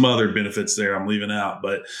some other benefits there I'm leaving out,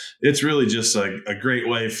 but it's really just a great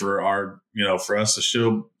way for for us to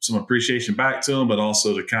show some appreciation back to them, but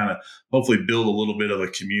also to kind of hopefully build a little bit of a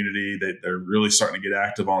community. That they're really starting to get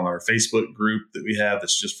active on our Facebook group that we have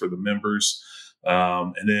that's just for the members.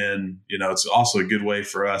 And then, it's also a good way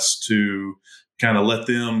for us to kind of let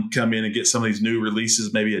them come in and get some of these new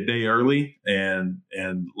releases maybe a day early, and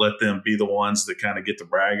let them be the ones that kind of get to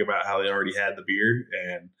brag about how they already had the beer.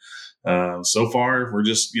 And so far we're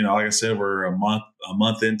just, like I said, we're a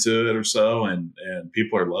month into it or so, and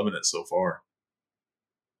people are loving it so far.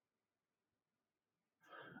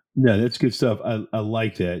 Yeah, that's good stuff. I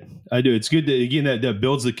like that. I do. It's good that, again, that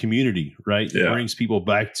builds the community, right? Yeah. It brings people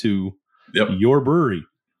back to your brewery.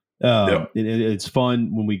 And it's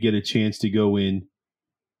fun when we get a chance to go in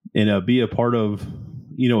and be a part of,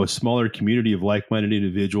 a smaller community of like-minded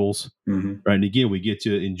individuals. Mm-hmm. Right. And again, we get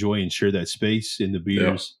to enjoy and share that space in the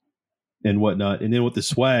beers and whatnot. And then with the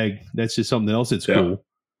swag, that's just something else that's cool.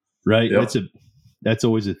 Right. Yep. That's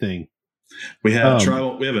always a thing. We have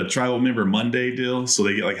a tribal member Monday deal. So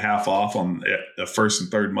they get like half off on the first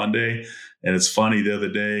and third Monday. And it's funny, the other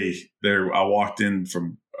day I walked in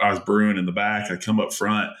I was brewing in the back. I come up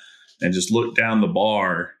front and just look down the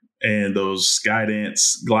bar, and those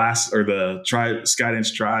Skydance glass, or the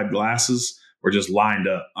Skydance Tribe glasses, were just lined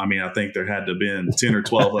up. I mean, I think there had to have been 10 or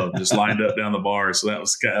 12 of them just lined up down the bar. So that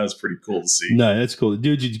was pretty cool to see. No, that's cool.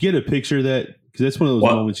 Dude, did you get a picture of that? Because that's one of those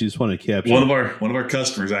moments you just want to capture. One of our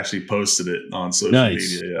customers actually posted it on social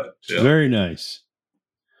media. Yeah. Very nice.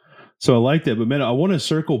 So I like that. But man, I want to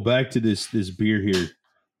circle back to this beer here,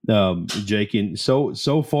 Jake. And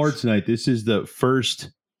so far tonight, this is the first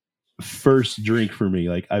drink for me.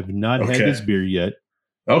 Like, I've not had this beer yet.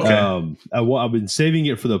 Okay. I've been saving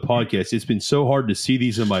it for the podcast. It's been so hard to see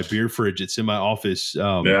these in my beer fridge. It's in my office.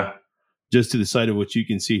 Just to the side of what you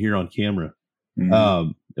can see here on camera.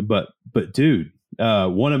 Mm-hmm. But dude,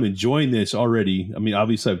 I'm enjoying this already. I mean,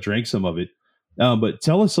 obviously I've drank some of it. But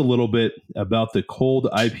tell us a little bit about the cold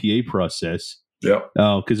IPA process. Yeah.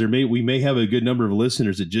 Because we may have a good number of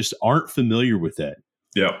listeners that just aren't familiar with that.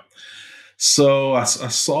 Yeah. So I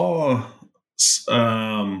saw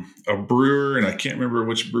a brewer, and I can't remember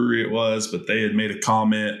which brewery it was, but they had made a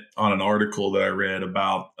comment on an article that I read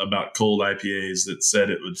about cold IPAs that said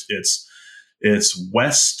it's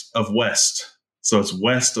west of West. So it's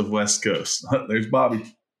west of West Coast. There's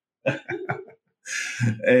Bobby.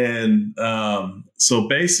 And so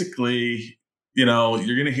basically, you're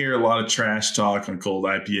going to hear a lot of trash talk on cold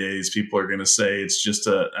IPAs. People are going to say it's just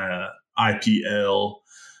a IPL,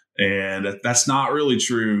 and that's not really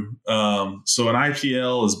true. So an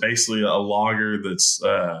IPL is basically a lager that's,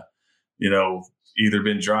 either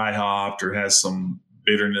been dry hopped or has some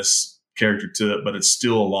bitterness character to it, but it's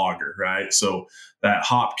still a lager, right? So that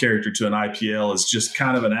hop character to an IPL is just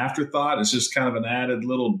kind of an afterthought. It's just kind of an added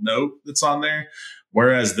little note that's on there.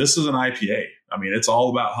 Whereas this is an IPA. I mean, it's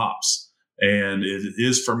all about hops, and it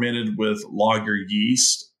is fermented with lager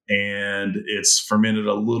yeast, and it's fermented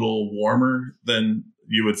a little warmer than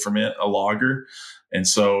you would ferment a lager. And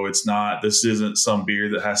so this isn't some beer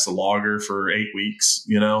that has to lager for 8 weeks,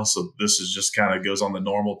 so this is just kind of goes on the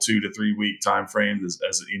normal 2 to 3 week time frame as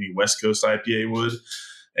any West Coast IPA would.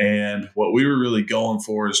 And what we were really going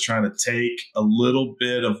for is trying to take a little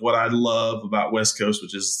bit of what I love about West Coast,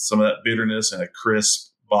 which is some of that bitterness and a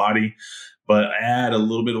crisp body, but add a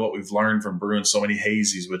little bit of what we've learned from brewing so many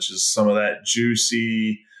hazies, which is some of that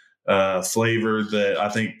juicy flavor that I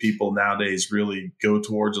think people nowadays really go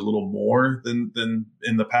towards a little more than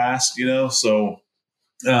in the past, So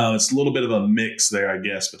it's a little bit of a mix there, I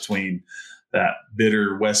guess, between that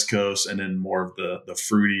bitter West Coast and then more of the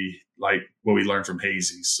fruity, like what we learned from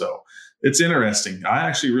hazies. So it's interesting. I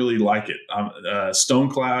actually really like it.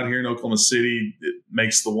 Stone Cloud here in Oklahoma City, it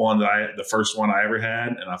makes the first one I ever had,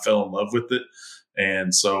 and I fell in love with it.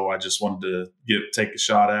 And so I just wanted to take a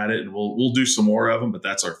shot at it, and we'll do some more of them, but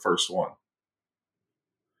that's our first one.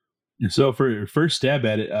 So for your first stab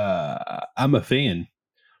at it, I'm a fan.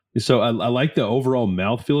 So I like the overall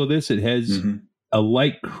mouthfeel of this. It has a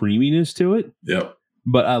light creaminess to it. Yep.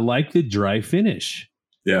 But I like the dry finish.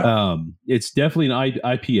 Yeah. It's definitely an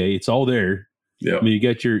IPA. It's all there. Yeah. I mean, you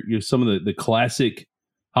got your some of the classic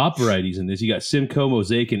hop varieties in this. You got Simcoe,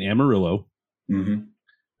 Mosaic, and Amarillo. Mm-hmm.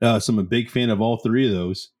 So I'm a big fan of all three of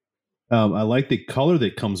those. I like the color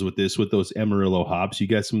that comes with this, with those Amarillo hops. You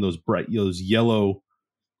got some of those those yellow,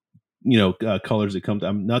 colors that come.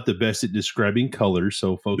 I'm not the best at describing colors,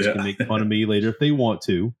 so folks can make fun of me later if they want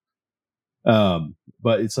to.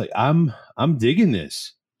 But it's like I'm digging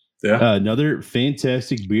this. Yeah, another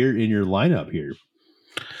fantastic beer in your lineup here.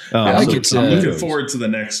 I'm looking forward to the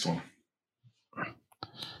next one.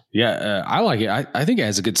 Yeah, I like it. I think it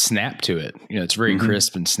has a good snap to it. It's very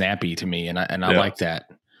crisp and snappy to me, and I like that.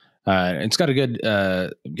 It's got a good,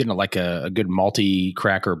 getting like a good malty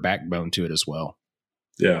cracker backbone to it as well.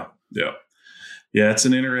 Yeah. It's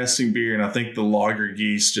an interesting beer, and I think the lager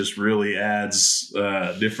yeast just really adds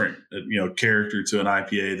different, character to an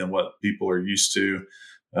IPA than what people are used to.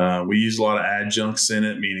 We use a lot of adjuncts in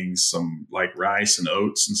it, meaning some like rice and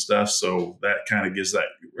oats and stuff. So that kind of gives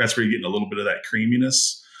that's where you're getting a little bit of that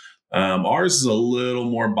creaminess. Ours is a little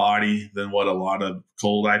more body than what a lot of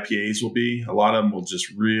cold IPAs will be. A lot of them will just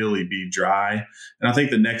really be dry. And I think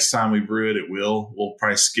the next time we brew it, we'll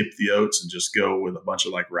probably skip the oats and just go with a bunch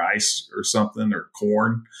of like rice or something or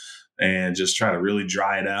corn and just try to really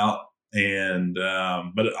dry it out. And,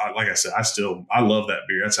 but like I said, I love that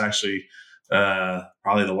beer. That's actually,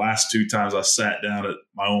 probably the last 2 times I sat down at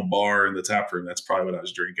my own bar in the tap room. That's probably what I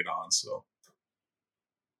was drinking on.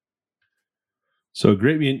 So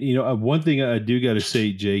great, man. One thing I do got to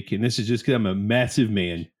say, Jake, and this is just because I'm a massive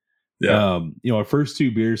man. Yeah. Our first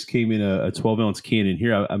 2 beers came in a 12-ounce can, and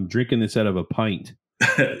here I'm drinking this out of a pint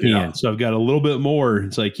can. So I've got a little bit more.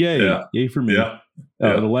 It's like, yay for me. Yeah.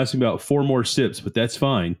 It'll last me about 4 more sips, but that's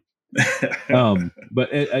fine.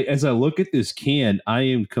 But as I look at this can, I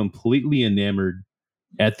am completely enamored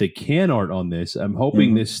at the can art on this. I'm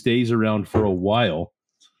hoping this stays around for a while.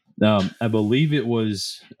 I believe it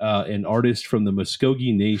was an artist from the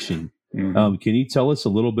Muskogee Nation. Can you tell us a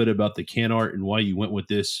little bit about the can art and why you went with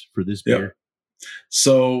this for this beer?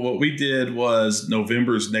 So what we did was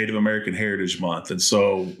November's Native American Heritage Month. And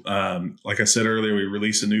so, like I said earlier, we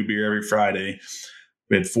release a new beer every Friday.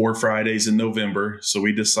 We had 4 Fridays in November. So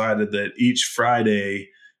we decided that each Friday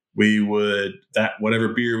whatever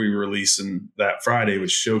beer we were releasing that Friday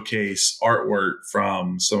would showcase artwork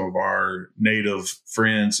from some of our Native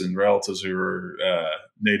friends and relatives who are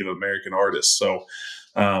Native American artists. So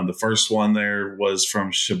the first one there was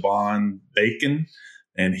from Shaban Bacon.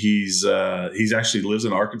 and he's actually lives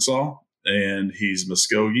in Arkansas, and he's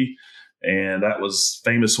Muskogee, and that was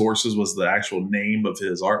Famous Horses was the actual name of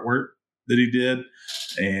his artwork that he did.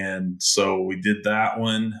 And so we did that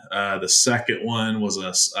one. The second one was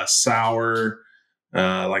a sour,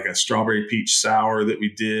 like a strawberry peach sour that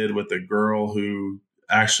we did with a girl who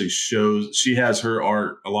actually she has her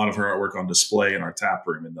art, a lot of her artwork on display in our tap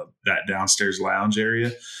room in that downstairs lounge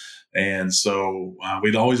area. And so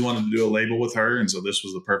we'd always wanted to do a label with her. And so this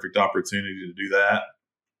was the perfect opportunity to do that.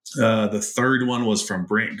 The third one was from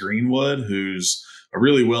Brent Greenwood, who's a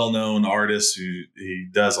really well-known artist he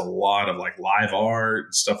does a lot of like live art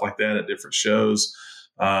and stuff like that at different shows.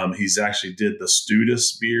 He's actually did the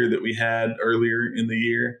Studis beer that we had earlier in the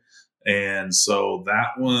year. And so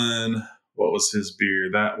that one, what was his beer?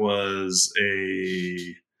 That was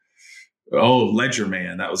Ledger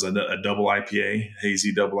Man. That was a double IPA,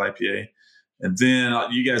 hazy double IPA. And then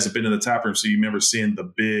you guys have been in the tap room, so you remember seeing the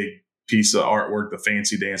big piece of artwork, the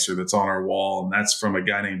Fancy Dancer that's on our wall. And that's from a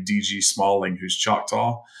guy named DG Smalling, who's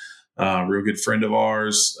Choctaw, real good friend of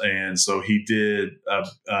ours. And so he did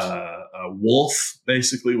a wolf,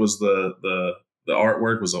 basically was the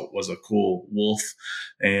artwork was a cool wolf,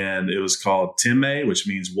 and it was called Timme, which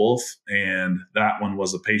means wolf. And that one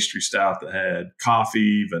was a pastry stout that had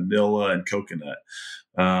coffee, vanilla, and coconut.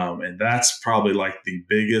 And that's probably like the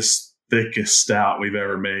thickest stout we've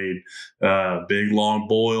ever made. Big long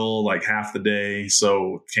boil, like half the day.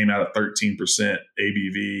 So it came out at 13%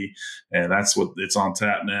 ABV, and that's what it's on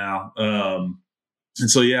tap now. And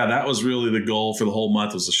so, yeah, that was really the goal for the whole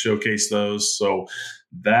month, was to showcase those. So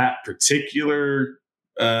that particular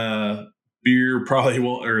beer probably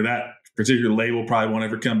won't, or that particular label probably won't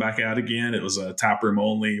ever come back out again. It was a taproom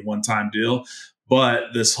only one-time deal.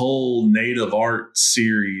 But this whole native art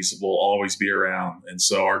series will always be around. And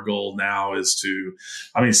so our goal now is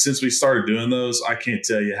since we started doing those, I can't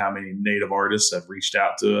tell you how many native artists have reached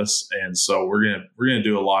out to us. And so we're going to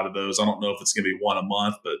do a lot of those. I don't know if it's going to be one a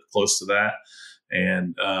month, but close to that.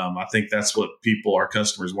 And I think that's what our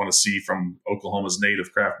customers want to see from Oklahoma's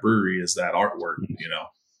native craft brewery, is that artwork,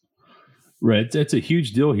 Right. That's a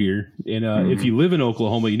huge deal here. And if you live in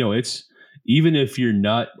Oklahoma, it's, even if you're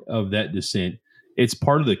not of that descent, it's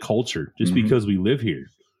part of the culture just because we live here.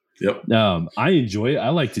 Yep. I enjoy it. I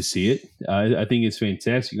like to see it. I think it's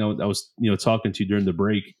fantastic. I was, talking to you during the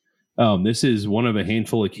break. This is one of a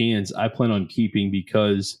handful of cans I plan on keeping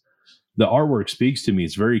because the artwork speaks to me.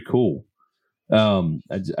 It's very cool.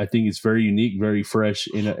 I think it's very unique, very fresh,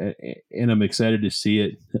 and I'm excited to see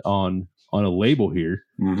it on a label here.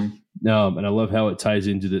 And I love how it ties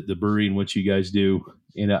into the brewery and what you guys do.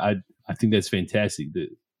 And I think that's fantastic. The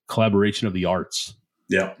collaboration of the arts.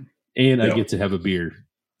 Yeah. And I get to have a beer.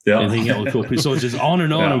 Yeah. And hang out with cool people. So it's just on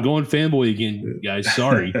and on. Yeah. I'm going fanboy again, guys.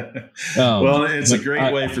 Sorry. Well, it's a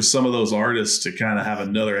great way for some of those artists to kind of have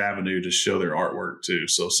another avenue to show their artwork too.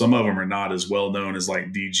 So some of them are not as well known as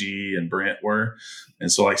like DG and Brent were.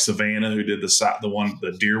 And so like Savannah, who did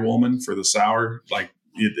the Deer Woman for the sour, like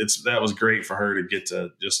that was great for her to get to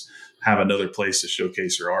just have another place to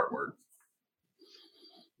showcase her artwork.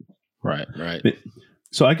 Right.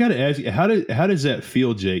 So I got to ask you, how does that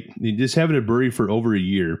feel, Jake? Just having a brewery for over a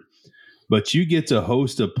year, but you get to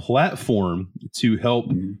host a platform to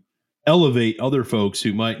help elevate other folks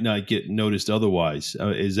who might not get noticed otherwise.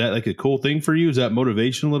 Is that like a cool thing for you? Is that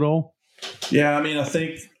motivational at all? Yeah, I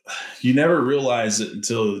think you never realize it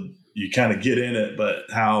until you kind of get in it, but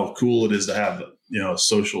how cool it is to have a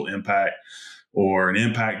social impact or an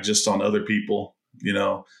impact just on other people.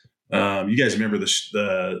 You guys remember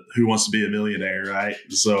the Who Wants to Be a Millionaire, right?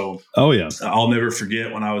 So, oh yeah, I'll never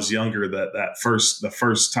forget when I was younger the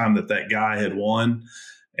first time that guy had won,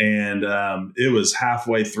 and it was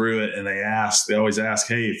halfway through it, and they always ask,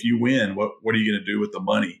 hey, if you win, what are you going to do with the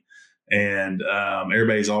money? And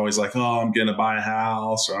everybody's always like, oh, I'm going to buy a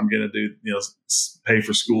house, or I'm going to do pay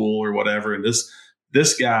for school or whatever. And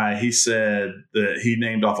this guy, he said that he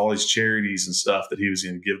named off all these charities and stuff that he was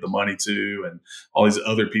going to give the money to, and all these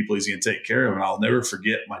other people he's going to take care of. And I'll never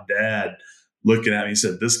forget my dad looking at me. He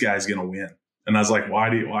said, this guy's going to win. And I was like, why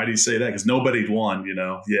do you say that? Because nobody'd won,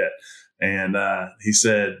 yet. And he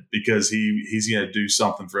said, because he's going to do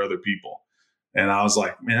something for other people. And I was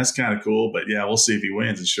like, man, that's kind of cool. But yeah, we'll see if he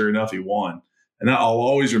wins. And sure enough, he won. And I'll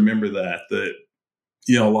always remember that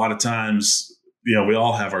a lot of times, we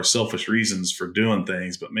all have our selfish reasons for doing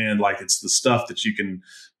things, but man, like it's the stuff that you can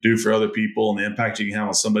do for other people and the impact you can have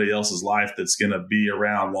on somebody else's life that's going to be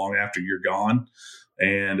around long after you're gone.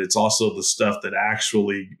 And it's also the stuff that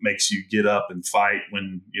actually makes you get up and fight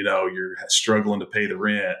when, you're struggling to pay the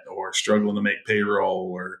rent or struggling to make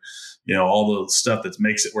payroll, or, all the stuff that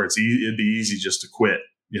makes it where it'd be easy just to quit,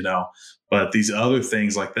 but these other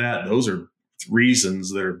things like that, those are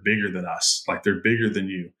reasons that are bigger than us. Like, they're bigger than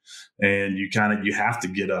you. And you have to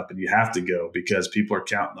get up and you have to go because people are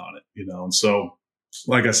counting on it, And so,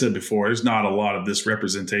 like I said before, there's not a lot of this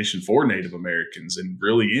representation for Native Americans in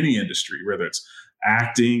really any industry, whether it's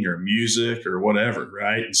acting or music or whatever,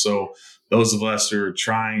 right? And so those of us who are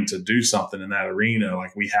trying to do something in that arena,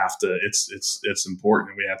 like, we have to, it's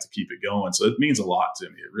important, and we have to keep it going. So it means a lot to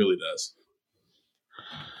me. It really does.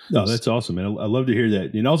 No, that's awesome, man. I love to hear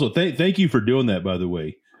that. And also thank you for doing that, by the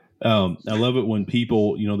way. I love it when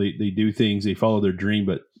people, they do things, they follow their dream,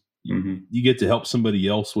 but you get to help somebody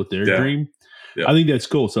else with their dream. Yeah. I think that's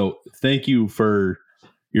cool. So thank you for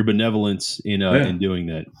your benevolence in doing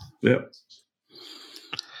that. Yeah.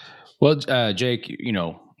 Well, Jake,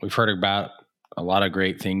 we've heard about a lot of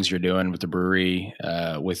great things you're doing with the brewery,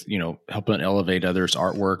 with, helping elevate others'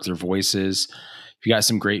 artwork, their voices. You got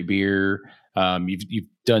some great beer. You've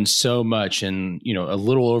done so much in, a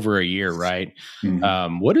little over a year, right?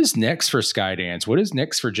 Mm-hmm. What is next for Skydance? What is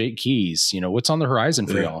next for Jake Keys? What's on the horizon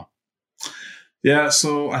for y'all? Yeah.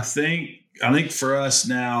 So I think for us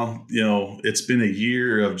now, it's been a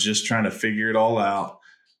year of just trying to figure it all out.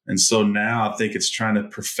 And so now I think it's trying to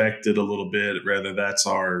perfect it a little bit, whether that's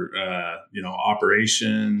our,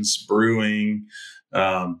 operations, brewing,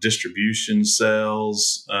 distribution,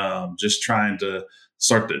 sales, just trying to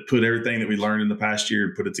start to put everything that we learned in the past year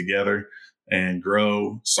and put it together and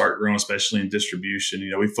start growing, especially in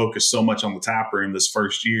distribution. We focused so much on the tap room this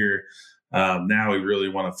first year. Now we really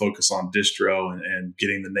want to focus on distro and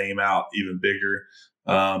getting the name out even bigger.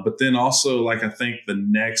 But then also, I think the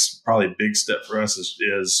next probably big step for us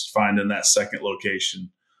is finding that second location,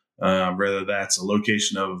 whether that's a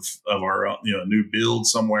location of our new build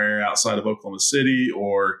somewhere outside of Oklahoma City,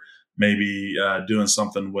 or maybe doing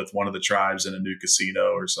something with one of the tribes in a new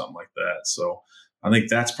casino or something like that. So I think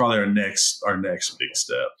that's probably our next big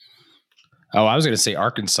step. Oh, I was going to say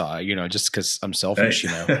Arkansas, just because I'm selfish,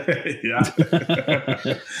 Yeah.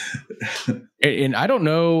 And I don't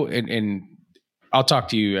know, and I'll talk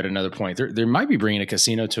to you at another point. There might be bringing a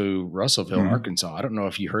casino to Russellville, Arkansas. I don't know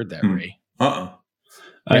if you heard that, Ray.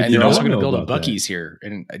 And they're also going to build a Buc-ee's here.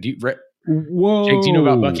 And Whoa, Jake, do you know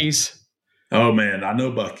about Buc-ee's? Oh man, I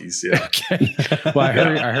know Buc-ee's. Yeah. Okay. Well, I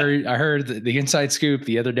heard the inside scoop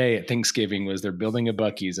the other day at Thanksgiving was they're building a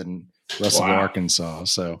Buc-ee's in Russellville, Arkansas.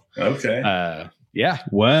 So okay. Yeah.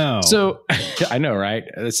 Wow. So I know, right?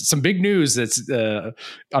 It's some big news that's on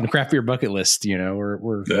the craft beer bucket list.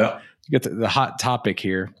 We're get the hot topic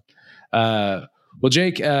here. Well,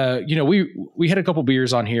 Jake, we had a couple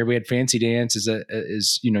beers on here. We had Fancy Dance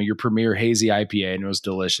is your premier hazy IPA, and it was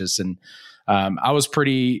delicious. And I was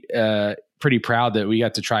pretty proud that we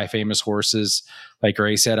got to try Famous Horses. Like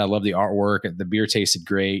Ray said, I love the artwork. The beer tasted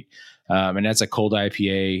great, and that's a cold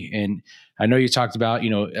IPA. And I know you talked about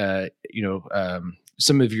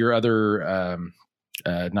some of your other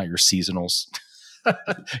not your seasonals.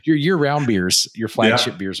 Your year-round beers, your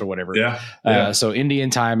flagship beers or whatever. So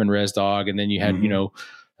Indian Time and Res Dog, and then you had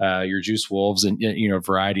your Juice Wolves and a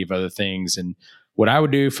variety of other things. And what I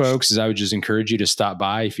would do, folks, is I would just encourage you to stop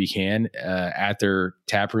by if you can at their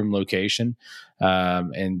taproom location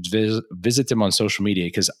and visit them on social media,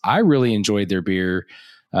 because I really enjoyed their beer.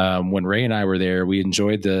 When Ray and I were there, we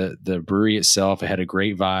enjoyed the brewery itself. It had a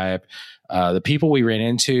great vibe. The people we ran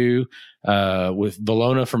into. With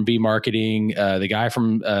Valona from B Marketing, the guy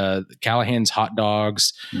from Callahan's Hot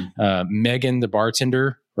Dogs, Megan, the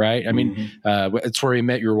bartender, right? I mean, it's where we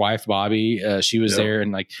met your wife, Bobby. She was there,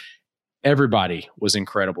 and everybody was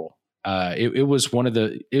incredible. It was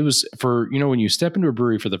for, when you step into a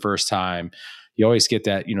brewery for the first time, you always get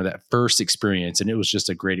that, that first experience, and it was just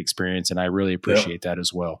a great experience. And I really appreciate that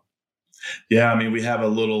as well. Yeah, I mean, we have a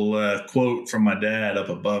little quote from my dad up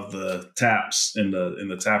above the taps in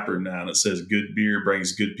the tap room now, and it says, "Good beer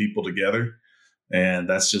brings good people together," and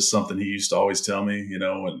that's just something he used to always tell me.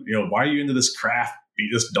 Why are you into this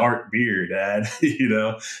this dark beer, Dad?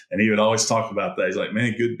 And he would always talk about that. He's like,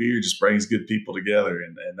 "Man, good beer just brings good people together,"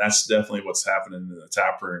 and that's definitely what's happening in the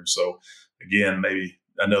tap room. So again, maybe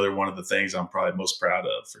another one of the things I'm probably most proud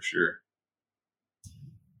of for sure.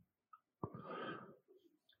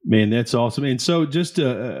 Man, that's awesome. And so just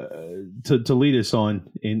to lead us on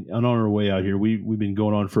our way out here, we've been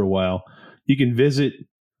going on for a while. You can visit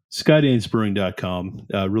skydancebrewing.com,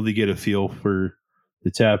 really get a feel for the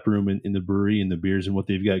tap room and the brewery and the beers and what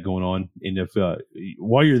they've got going on. And if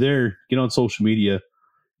while you're there, get on social media,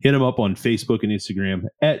 hit them up on Facebook and Instagram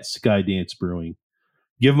at Skydance Brewing.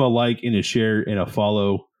 Give them a like and a share and a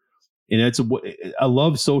follow. And I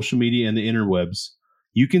love social media and the interwebs.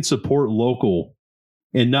 You can support local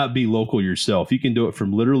and not be local yourself. You can do it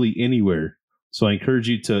from literally anywhere. So I encourage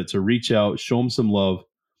you to reach out, show them some love,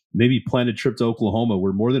 maybe plan a trip to Oklahoma.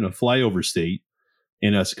 We're more than a flyover state,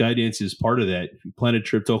 and Skydance is part of that. If you plan a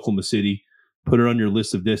trip to Oklahoma City, put it on your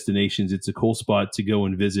list of destinations. It's a cool spot to go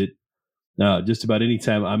and visit. Just about any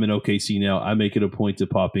time I'm in OKC now, I make it a point to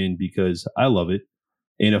pop in because I love it.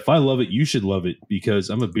 And if I love it, you should love it because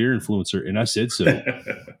I'm a beer influencer, and I said so.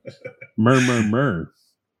 Murr.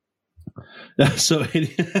 So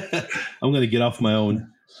I'm going to get off my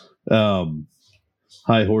own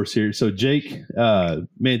high horse here. So Jake,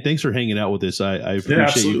 man, thanks for hanging out with us. I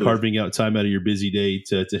appreciate you carving out time out of your busy day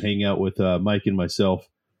to hang out with Mike and myself.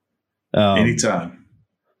 Anytime.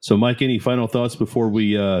 So Mike, any final thoughts before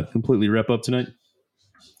we completely wrap up tonight?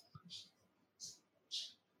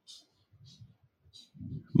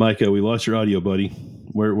 Micah, we lost your audio, buddy.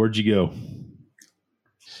 Where'd you go?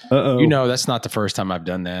 Uh-oh. You know, that's not the first time I've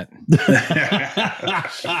done that.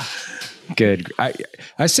 Good. I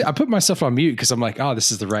put myself on mute because I'm like, oh,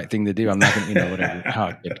 this is the right thing to do. I'm not going to, whatever.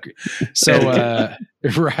 Oh, good. So,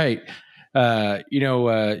 right.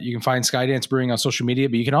 You can find Skydance Brewing on social media,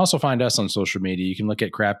 but you can also find us on social media. You can look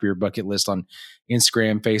at Craft Beer Bucket List on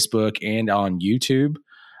Instagram, Facebook, and on YouTube.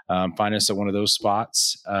 Find us at one of those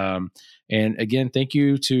spots. And again, thank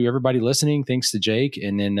you to everybody listening. Thanks to Jake.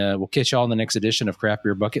 And then we'll catch y'all in the next edition of Craft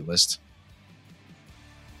Beer Bucket List.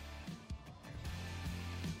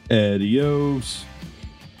 Adios.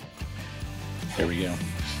 There we go.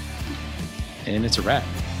 And it's a wrap.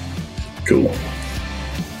 Cool.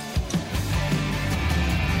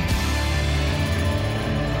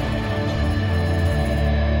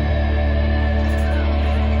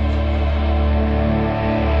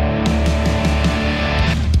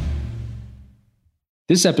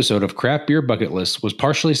 This episode of Craft Beer Bucket List was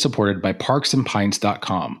partially supported by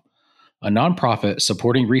ParksandPints.com, a nonprofit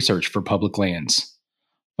supporting research for public lands.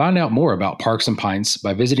 Find out more about Parks and Pints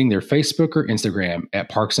by visiting their Facebook or Instagram at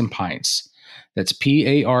Parks and Pints. That's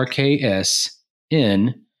ParksnPints.